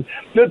happen.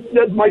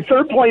 My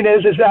third point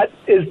is that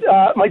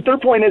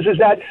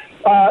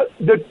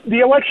the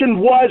election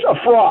was a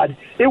fraud.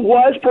 It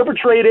was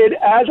perpetrated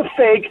as a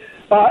fake,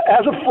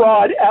 as a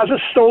fraud, as a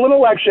stolen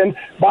election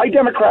by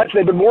Democrats.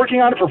 They've been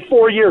working on it for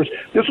 4 years.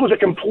 This was a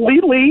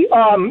completely,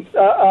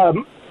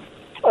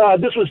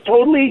 this was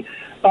totally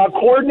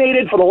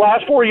coordinated for the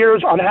last 4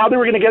 years on how they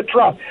were going to get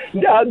Trump.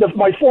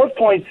 My fourth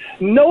point,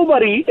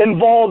 nobody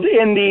involved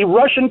in the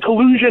Russian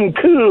collusion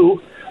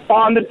coup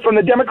from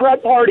the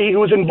Democrat Party who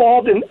was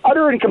involved in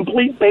utter and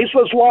complete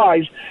baseless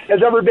lies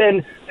has ever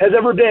been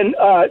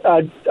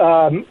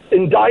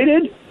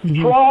indicted,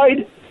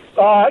 tried,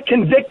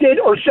 convicted,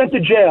 or sent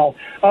to jail.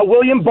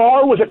 William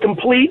Barr was a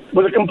complete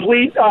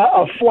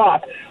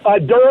flop.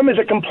 Durham is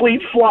a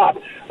complete flop.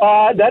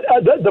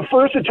 The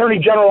first Attorney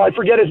General, I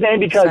forget his name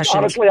because Sessions.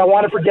 Honestly I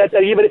want to forget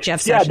that even.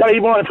 Jeff Sessions. Yeah, I don't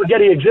even want to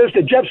forget he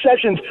existed. Jeff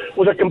Sessions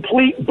was a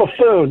complete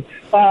buffoon.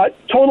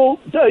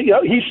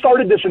 He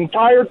started this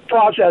entire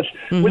process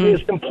with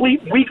his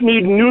complete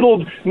weak-kneed,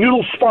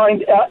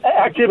 noodle-spined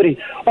activity.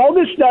 All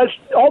this has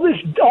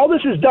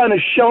done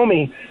is show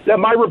me that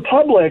my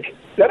republic,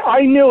 that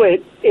I knew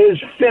it, is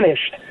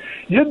finished.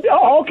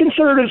 All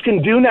conservatives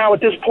can do now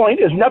at this point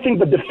is nothing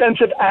but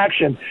defensive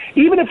action.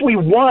 Even if we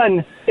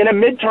won in a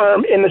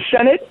midterm in the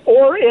Senate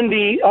or in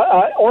the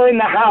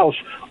House,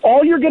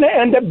 all you're going to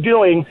end up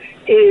doing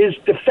is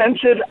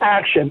defensive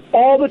action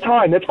all the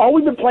time. That's all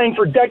we've been playing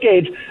for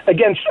decades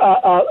against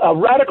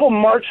radical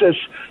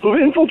Marxists who've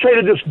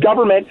infiltrated this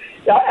government,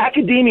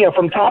 academia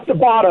from top to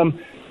bottom,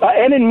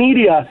 and in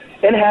media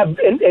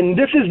and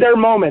this is their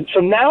moment. So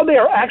now they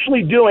are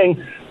actually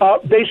doing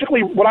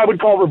basically what I would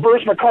call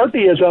reverse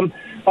McCarthyism,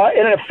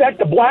 and in effect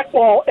to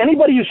blackball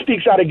anybody who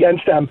speaks out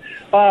against them.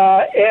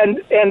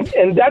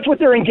 And that's what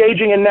they're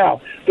engaging in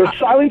now. They're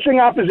silencing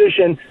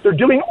opposition. They're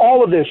doing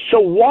all of this. So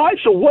why?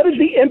 So what is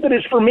the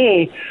impetus for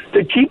me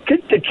to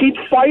keep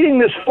fighting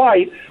this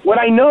fight when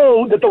I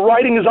know that the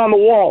writing is on the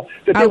wall?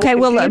 Okay,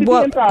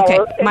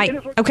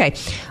 Mike. Okay.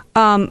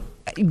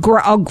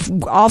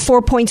 All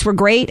 4 points were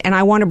great, and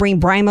I want to bring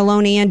Brian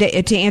Maloney in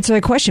to answer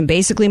the question.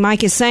 Basically,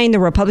 Mike is saying the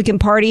Republican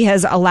Party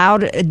has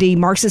allowed the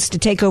Marxists to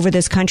take over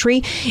this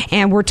country,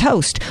 and we're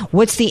toast.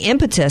 What's the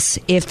impetus?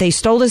 If they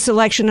stole this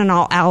election, and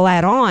I'll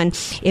add on,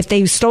 if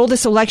they stole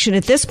this election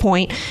at this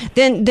point,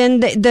 then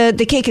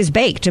the cake is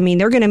baked. I mean,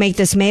 they're going to make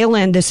this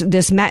mail-in,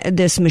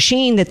 this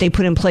machine that they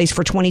put in place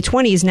for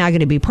 2020 is now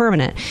going to be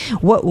permanent.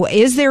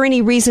 Is there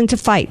any reason to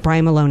fight,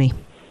 Brian Maloney?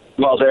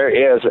 Well, there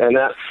is, and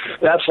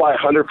that's why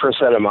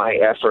 100% of my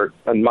effort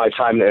and my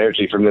time and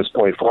energy from this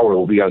point forward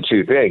will be on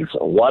two things,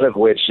 one of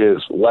which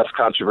is less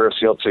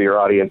controversial to your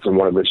audience and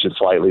one of which is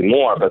slightly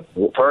more. But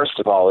first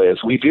of all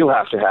is we do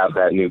have to have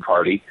that new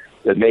party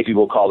that maybe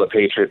we'll call the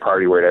Patriot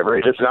Party or whatever.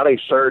 It's not a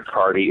third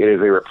party. It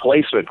is a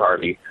replacement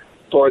party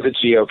for the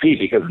GOP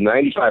because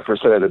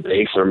 95% of the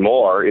base or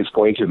more is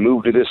going to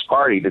move to this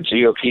party. The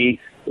GOP,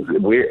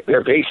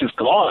 their base is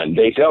gone.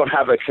 They don't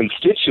have a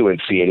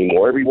constituency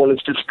anymore. Everyone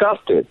is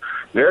disgusted.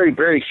 Very,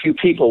 very few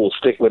people will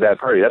stick with that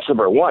party. That's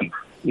number one.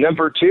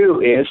 Number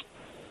two is,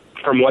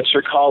 from what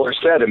your caller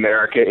said,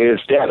 America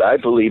is dead. I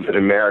believe that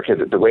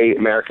the way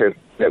America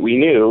that we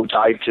knew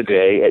died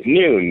today at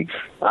noon.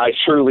 I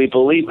truly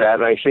believe that,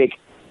 and I think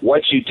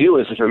what you do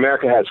is if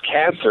America has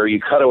cancer, you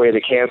cut away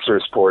the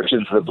cancerous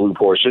portions, the blue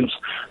portions,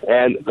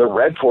 and the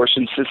red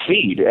portions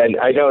secede. And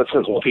I know it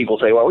says, well, people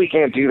say, well, we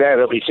can't do that.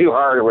 It'll be too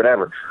hard or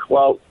whatever.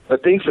 Well, the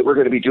things that we're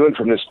going to be doing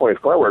from this point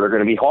forward are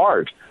going to be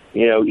hard.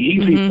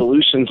 Easy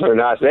solutions are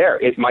not there.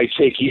 It might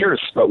take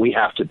years, but we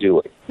have to do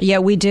it. Yeah,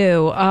 we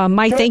do.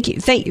 Mike, thank you.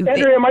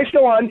 Andrea, am I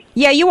still on?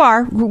 Yeah, you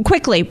are.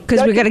 Quickly,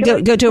 because we've got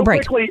to go to a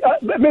break. Quickly,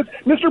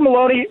 Mr.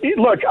 Maloney,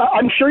 look,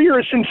 I'm sure you're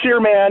a sincere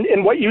man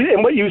in what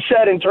you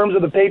said in terms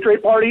of the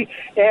Patriot Party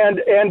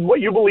and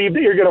what you believe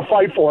that you're going to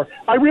fight for.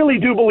 I really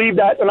do believe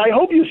that, and I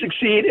hope you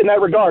succeed in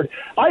that regard.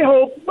 I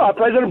hope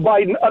President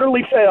Biden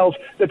utterly fails,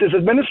 that this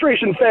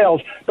administration fails,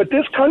 but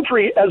this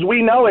country, as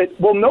we know it,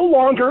 will no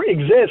longer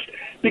exist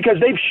because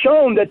they've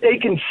shown that they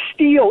can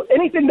steal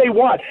anything they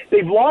want.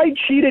 They've lied,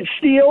 cheated,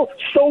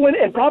 stolen,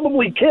 and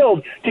probably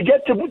killed to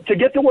get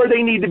to where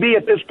they need to be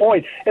at this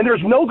point. And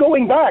there's no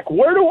going back.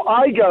 Where do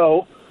I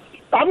go?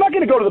 I'm not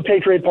going to go to the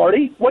Patriot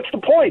Party. What's the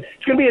point?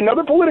 It's going to be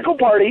another political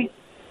party,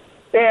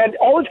 and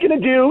all it's going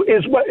to do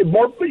is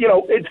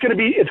it's going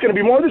to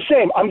be more of the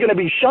same. I'm going to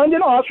be shunned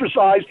and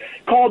ostracized,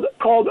 called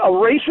a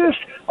racist,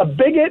 a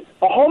bigot,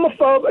 a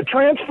homophobe, a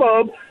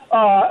transphobe,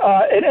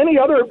 and any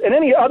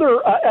other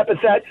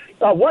epithet.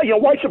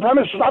 White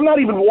supremacist. I'm not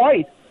even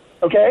white.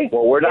 Okay.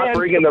 Well, we're not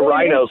bringing the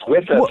rhinos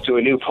with us to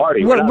a new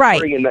party. We're not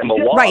bringing them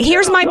along. Right.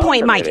 Here's my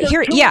point, Mike.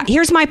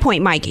 Here's my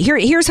point, Mike.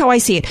 Here's how I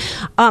see it.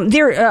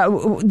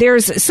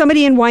 There's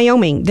somebody in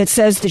Wyoming that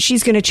says that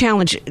she's going to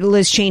challenge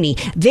Liz Cheney.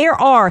 There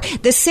are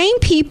the same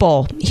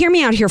people. Hear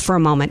me out here for a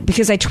moment,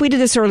 because I tweeted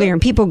this earlier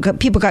and people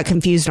got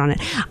confused on it.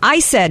 I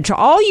said to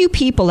all you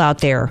people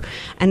out there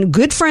and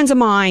good friends of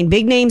mine,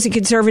 big names in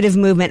conservative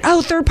movement,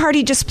 third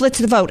party just splits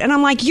the vote. And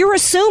I'm like, you're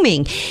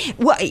assuming.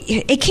 Well,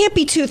 it can't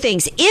be two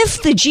things.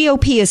 If the GOP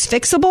is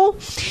fixable,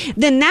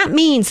 then that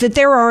means that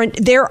there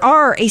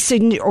are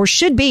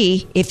should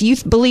be, if you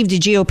believe the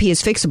GOP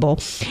is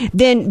fixable,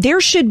 then there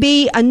should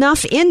be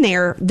enough in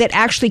there that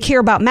actually care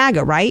about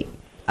MAGA, right?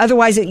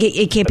 Otherwise,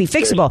 it can't be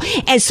fixable.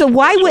 And so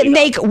why wouldn't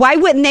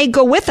they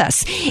go with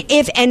us?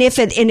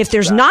 If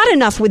there's not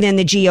enough within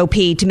the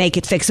GOP to make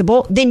it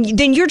fixable,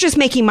 then you're just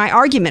making my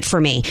argument for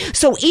me.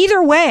 So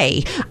either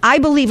way, I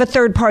believe a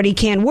third party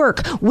can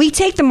work. We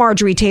take the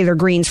Marjorie Taylor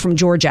Greens from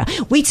Georgia.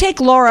 We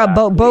take Laura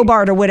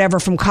Boebert or whatever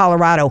from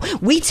Colorado.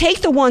 We take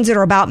the ones that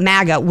are about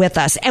MAGA with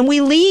us, and we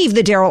leave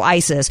the Darrell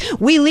Ices.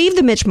 We leave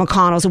the Mitch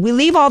McConnells. We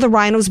leave all the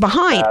rhinos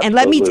behind.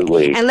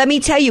 Absolutely. And let me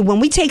tell you, when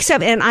we take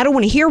seven, and I don't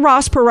want to hear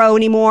Ross Perot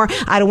anymore.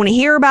 I don't want to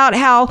hear about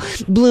how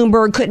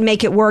Bloomberg couldn't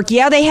make it work.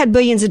 Yeah, they had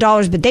billions of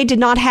dollars, but they did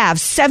not have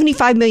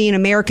 75 million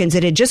Americans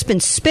that had just been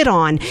spit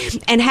on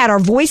and had our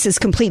voices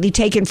completely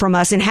taken from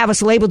us and have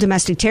us labeled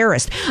domestic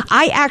terrorists.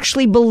 I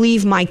actually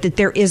believe, Mike, that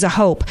there is a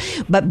hope.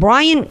 But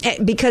Brian,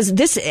 because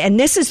this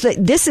is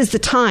the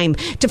time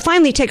to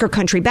finally take our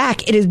country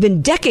back. It has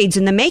been decades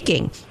in the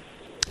making.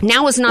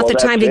 Now is not the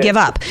time to give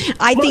up.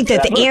 I think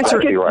that the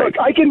answer.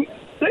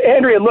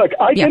 Andrea, look,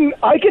 I can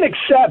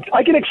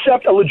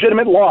accept a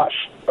legitimate loss,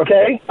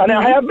 okay? And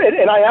I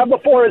have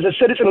before as a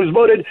citizen who's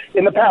voted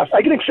in the past.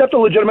 I can accept a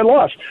legitimate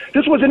loss.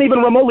 This wasn't even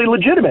remotely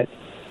legitimate.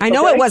 I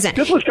know it wasn't.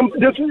 This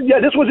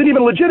wasn't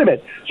even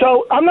legitimate.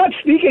 So I'm not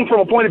speaking from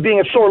a point of being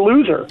a sore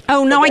loser.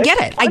 Oh no,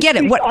 okay? I get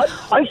it.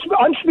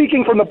 I'm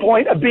speaking from the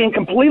point of being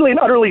completely and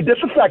utterly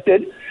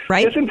disaffected,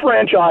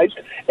 disenfranchised,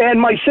 and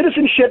my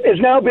citizenship has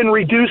now been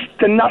reduced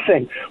to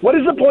nothing. What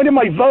is the point of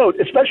my vote,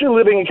 especially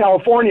living in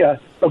California?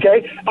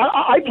 Okay,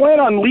 I plan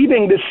on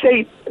leaving the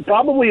state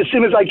probably as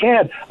soon as I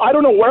can. I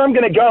don't know where I'm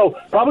going to go.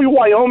 Probably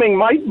Wyoming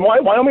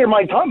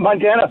or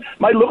Montana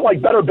might look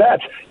like better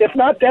bets. If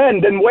not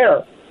then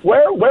where?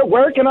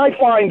 Where can I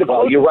find the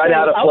closest? You run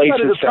out of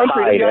places to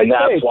hide, and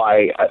that's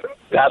why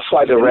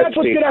the red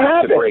states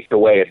have to break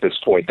away at this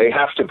point. They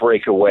have to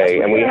break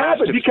away, and we have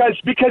to because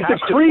the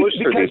creeps.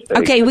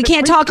 Okay, we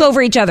can't talk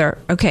over each other.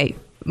 Okay,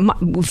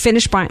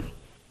 finish, Brian.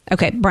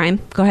 Okay,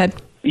 Brian, go ahead.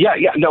 Yeah.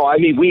 No, I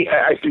mean,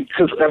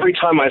 because every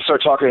time I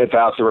start talking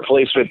about the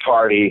replacement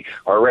party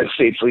or red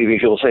states leaving,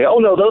 people say, "Oh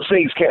no, those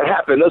things can't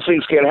happen. Those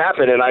things can't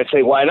happen." And I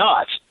say, "Why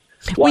not?"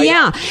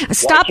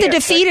 Stop the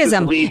defeatism.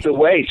 Texas lead the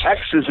way.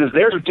 Texas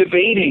they're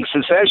debating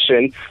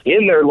secession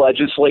in their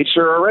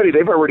legislature already.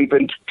 They've already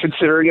been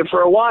considering it for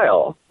a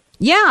while.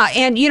 Yeah,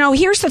 and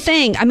here's the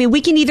thing. I mean,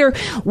 we can either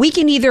you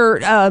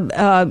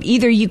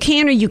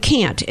can or you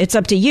can't. It's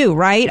up to you,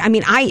 right? I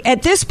mean,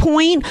 at this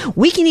point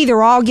we can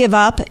either all give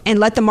up and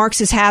let the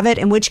Marxists have it,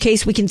 in which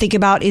case we can think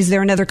about, is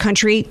there another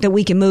country that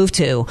we can move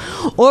to,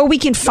 or we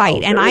can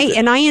fight. And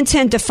I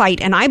intend to fight,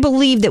 and I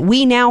believe that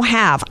we now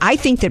have. I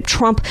think that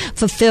Trump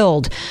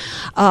fulfilled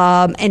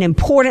an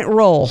important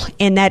role,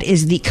 and that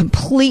is the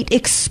complete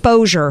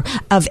exposure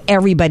of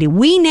everybody.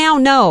 We now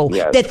know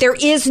that there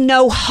is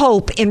no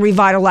hope in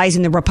revitalizing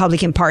the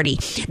Republican Party.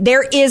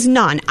 There is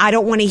none. I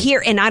don't want to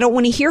hear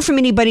from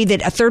anybody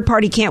that a third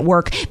party can't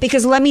work,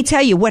 because let me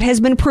tell you, what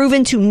has been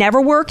proven to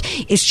never work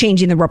is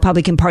changing the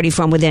Republican Party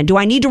from within. Do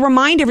I need to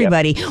remind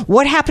everybody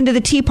what happened to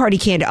the Tea Party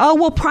candidate? Oh,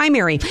 well,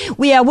 primary.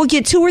 We'll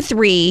get 2 or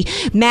 3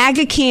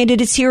 MAGA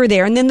candidates here or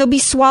there, and then they'll be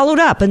swallowed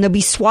up and they'll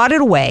be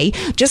swatted away,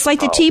 just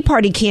like the Tea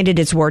Party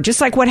candidates were, just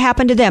like what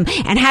happened to them.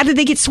 And how did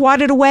they get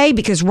swatted away?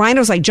 Because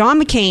rhinos like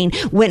John McCain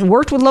went and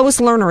worked with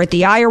Lois Lerner at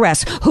the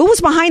IRS. Who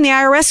was behind the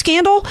IRS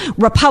scandal?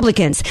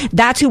 Republicans.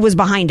 That's who was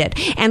behind it.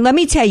 And let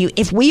me tell you,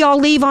 if we all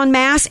leave en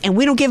masse and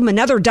we don't give them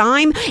another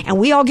dime, and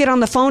we all get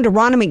on the phone to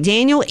Ronna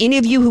McDaniel, any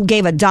of you who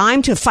gave a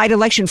dime to fight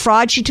election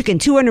fraud, she took in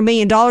 $200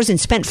 million and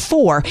spent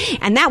 $4,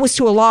 and that was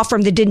to a law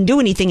firm that didn't do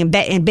anything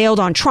and bailed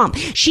on Trump.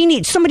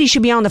 Somebody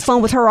should be on the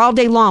phone with her all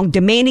day long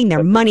demanding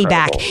their money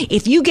back.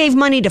 If you gave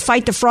money to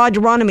fight the fraud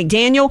to Ronna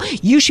McDaniel,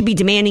 you should be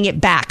demanding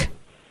it back.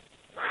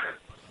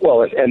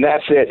 Well, and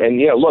that's it.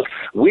 And, look,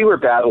 we were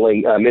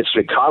battling Mitch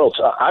McConnell.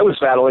 I was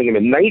battling him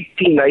in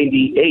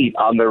 1998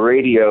 on the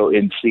radio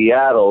in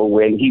Seattle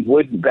when he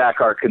wouldn't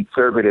back our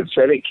conservative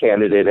Senate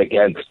candidate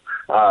against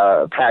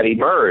Patty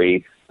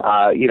Murray.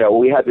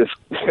 We had this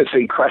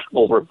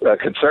incredible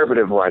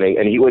conservative running,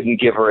 and he wouldn't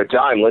give her a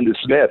dime, Linda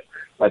Smith,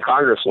 a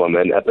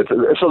congresswoman.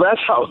 So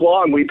that's how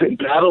long we've been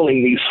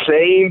battling these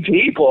same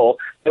people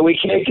that we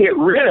can't get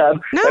rid of.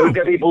 No. And we've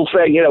got people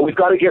saying, we've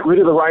got to get rid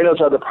of the rhinos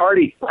out of the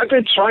party. I've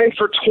been trying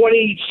for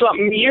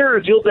 20-something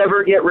years. You'll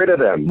never get rid of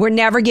them. We're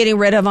never getting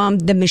rid of them.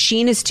 The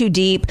machine is too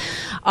deep,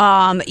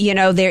 and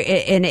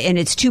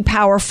it's too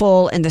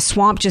powerful, and the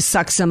swamp just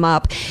sucks them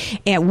up.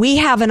 And we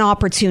have an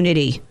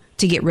opportunity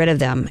to get rid of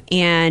them,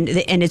 and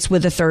it's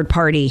with a third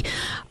party.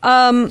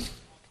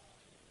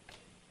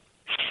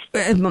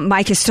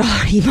 Mike is still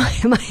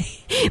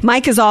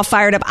Mike is all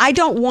fired up. I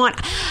don't want,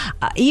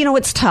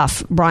 it's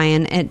tough,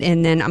 Brian,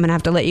 and then I'm going to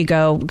have to let you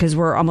go because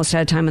we're almost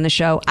out of time on the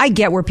show. I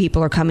get where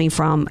people are coming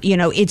from.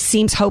 It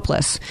seems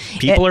hopeless.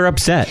 People are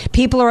upset.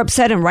 People are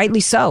upset, and rightly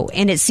so.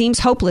 And it seems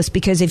hopeless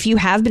because if you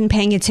have been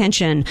paying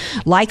attention,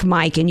 like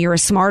Mike, and you're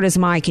as smart as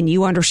Mike, and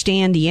you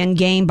understand the end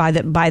game by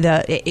the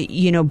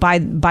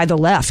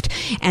left,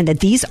 and that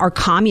these are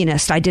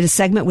communists. I did a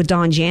segment with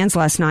Don Jans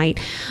last night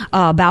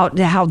about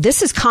how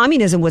this is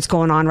communism. What's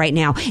going on right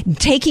now?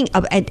 Taking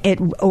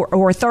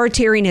or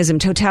authoritarianism,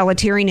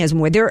 totalitarianism,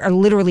 where they're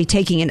literally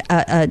taking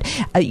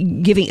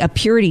giving a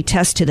purity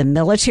test to the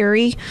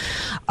military,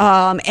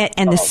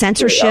 and the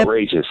censorship.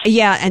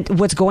 Yeah, and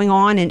what's going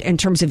on in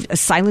terms of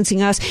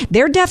silencing us.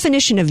 Their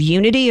definition of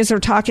unity, as they're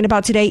talking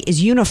about today,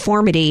 is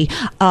uniformity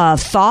of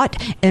thought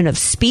and of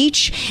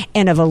speech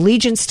and of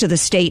allegiance to the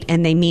state,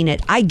 and they mean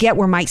it. I get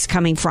where Mike's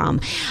coming from.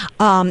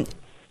 I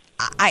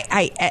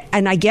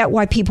get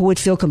why people would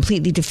feel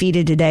completely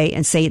defeated today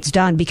and say it's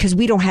done, because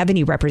we don't have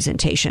any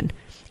representation,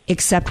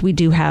 except we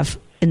do have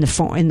in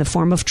the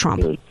form of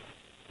Trump.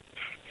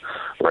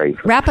 Right.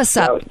 Wrap us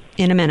up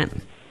in a minute.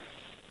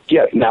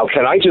 Yeah. Now,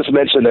 can I just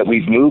mention that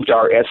we've moved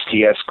our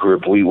STS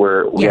group? We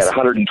had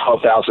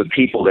 112,000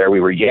 people there.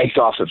 We were yanked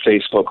off of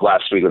Facebook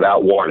last week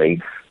without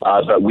warning.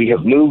 But we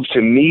have moved to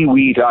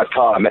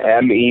MeWe.com,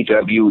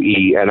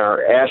 MEWE, and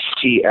our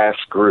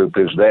STS group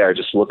is there.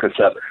 Just look us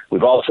up.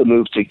 We've also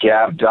moved to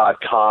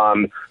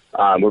Gab.com.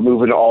 We're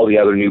moving to all the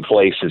other new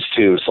places,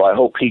 too. So I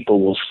hope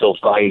people will still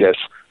find us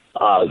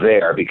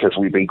there, because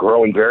we've been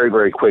growing very,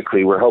 very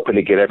quickly. We're hoping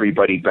to get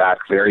everybody back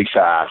very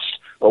fast.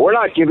 But we're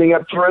not giving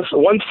up for us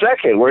 1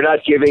 second. We're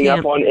not giving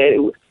up on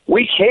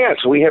We can't.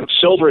 We have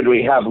children.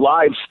 We have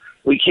lives.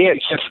 We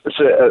can't just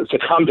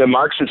succumb to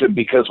Marxism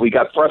because we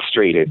got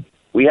frustrated.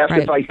 We have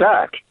to fight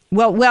back.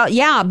 Well,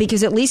 yeah,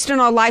 because at least in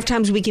our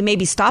lifetimes we can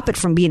maybe stop it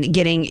from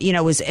getting,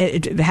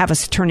 have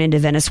us turn into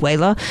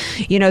Venezuela.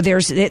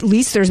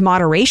 There's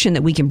moderation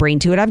that we can bring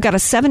to it. I've got a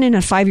 7 and a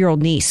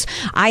 5-year-old niece.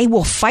 I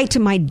will fight to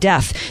my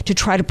death to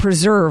try to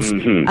preserve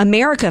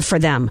America for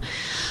them.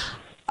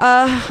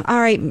 All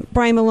right,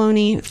 Brian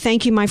Maloney,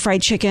 thank you, my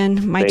fried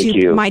chicken, my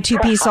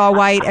two-piece all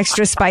white,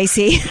 extra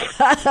spicy.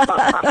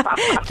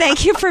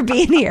 Thank you for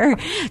being here.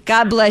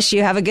 God bless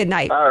you. Have a good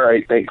night. All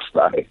right, thanks.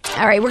 Bye.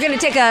 All right, we're going to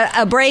take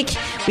a break.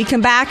 We come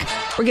back.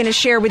 We're going to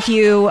share with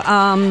you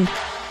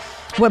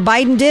what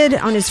Biden did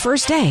on his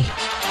first day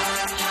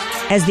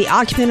as the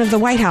occupant of the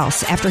White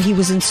House after he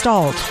was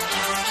installed.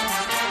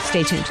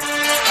 Stay tuned.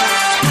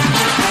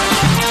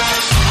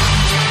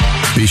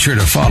 Be sure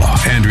to follow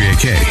Andrea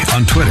Kaye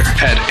on Twitter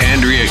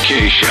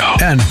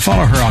 @AndreaKayeShow. And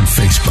follow her on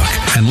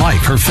Facebook and like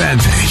her fan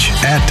page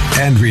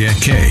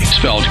 @AndreaKaye.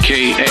 Spelled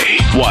Kaye.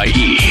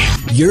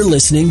 You're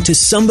listening to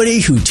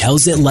somebody who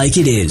tells it like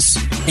it is.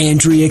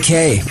 Andrea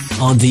Kaye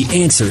on The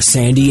Answer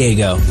San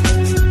Diego.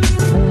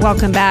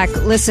 Welcome back.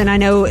 Listen, I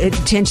know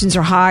tensions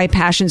are high,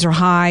 passions are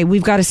high.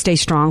 We've got to stay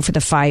strong for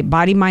the fight.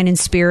 Body, mind, and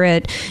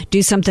spirit.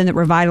 Do something that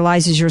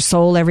revitalizes your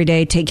soul every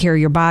day. Take care of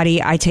your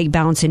body. I take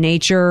Balance in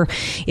Nature.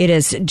 It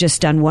has just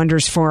done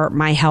wonders for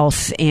my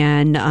health,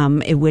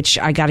 and which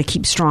I got to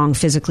keep strong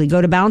physically.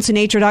 Go to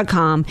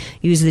balanceinnature.com.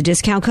 Use the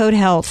discount code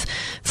HEALTH.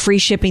 Free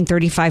shipping,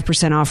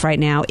 35% off right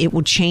now. It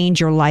will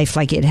change your life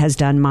like it has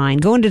done mine.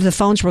 Go into the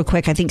phones real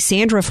quick. I think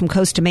Sandra from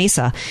Costa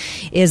Mesa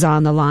is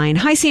on the line.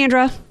 Hi,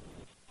 Sandra.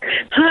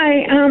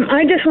 Hi,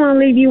 I just want to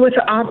leave you with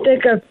the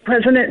optic of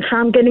President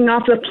Trump getting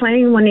off the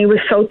plane when he was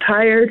so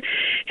tired.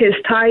 His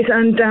tie's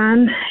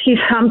undone. He's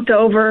humped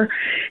over.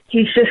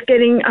 He's just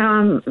getting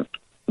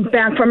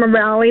back from a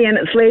rally, and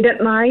it's late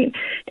at night.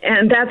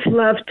 And that's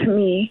love to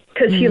me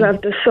because he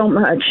loved us so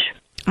much.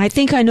 I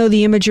think I know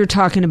the image you're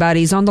talking about.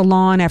 He's on the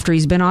lawn after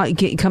he's been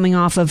coming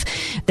off of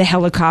the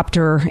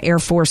helicopter, Air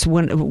Force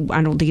One.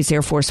 I don't think it's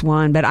Air Force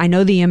One, but I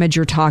know the image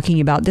you're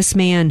talking about. This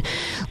man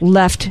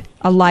left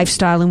a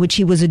lifestyle in which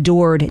he was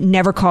adored,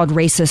 never called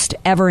racist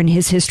ever in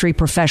his history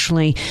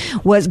professionally,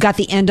 got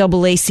the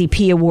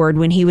NAACP award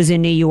when he was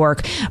in New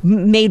York,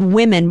 made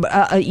women,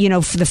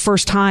 for the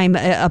first time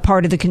a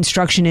part of the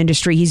construction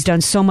industry. He's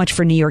done so much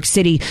for New York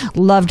City,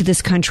 loved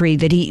this country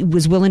that he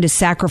was willing to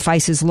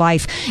sacrifice his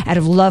life out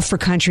of love for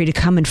country to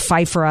come and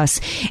fight for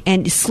us,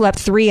 and slept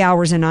 3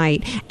 hours a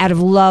night out of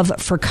love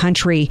for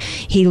country.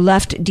 He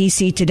left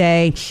D.C.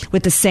 today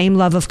with the same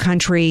love of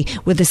country,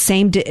 with the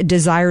same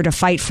desire to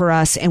fight for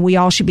us, and we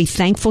all should be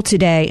thankful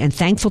today and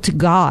thankful to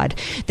God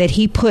that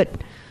he put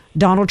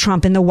Donald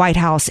Trump in the White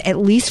House at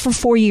least for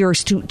 4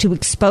 years to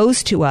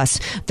expose to us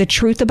the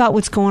truth about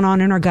what's going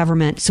on in our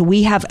government. So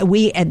we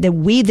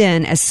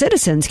then as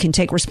citizens can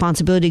take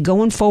responsibility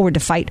going forward to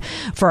fight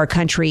for our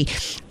country.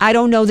 I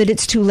don't know that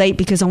it's too late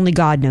because only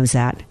God knows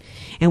that.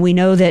 And we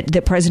know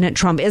that President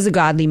Trump is a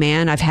godly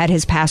man. I've had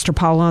his pastor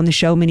Paul on the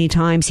show many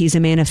times. He's a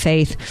man of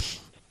faith.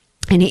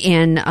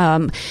 And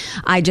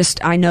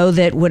I know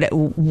that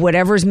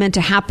whatever's meant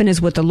to happen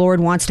is what the Lord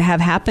wants to have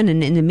happen.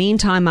 And in the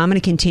meantime, I'm going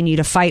to continue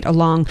to fight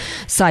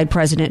alongside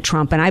President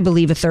Trump. And I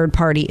believe a third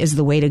party is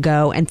the way to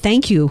go. And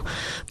thank you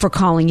for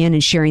calling in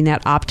and sharing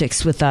that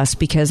optics with us,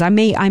 because I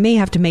may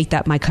have to make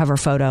that my cover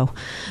photo,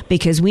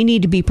 because we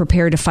need to be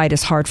prepared to fight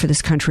as hard for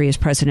this country as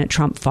President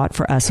Trump fought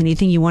for us.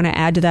 Anything you want to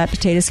add to that,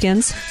 Potato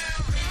Skins?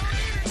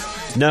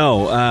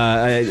 No,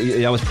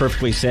 that was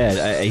perfectly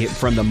said.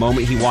 From the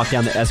moment he walked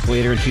down the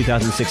escalator in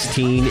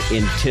 2016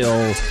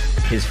 until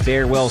his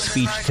farewell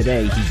speech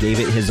today, he gave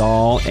it his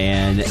all.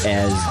 And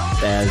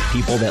as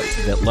people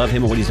that love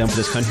him and what he's done for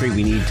this country,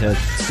 we need to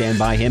stand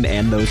by him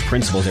and those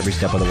principles every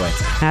step of the way.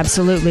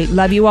 Absolutely.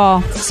 Love you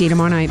all. See you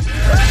tomorrow night.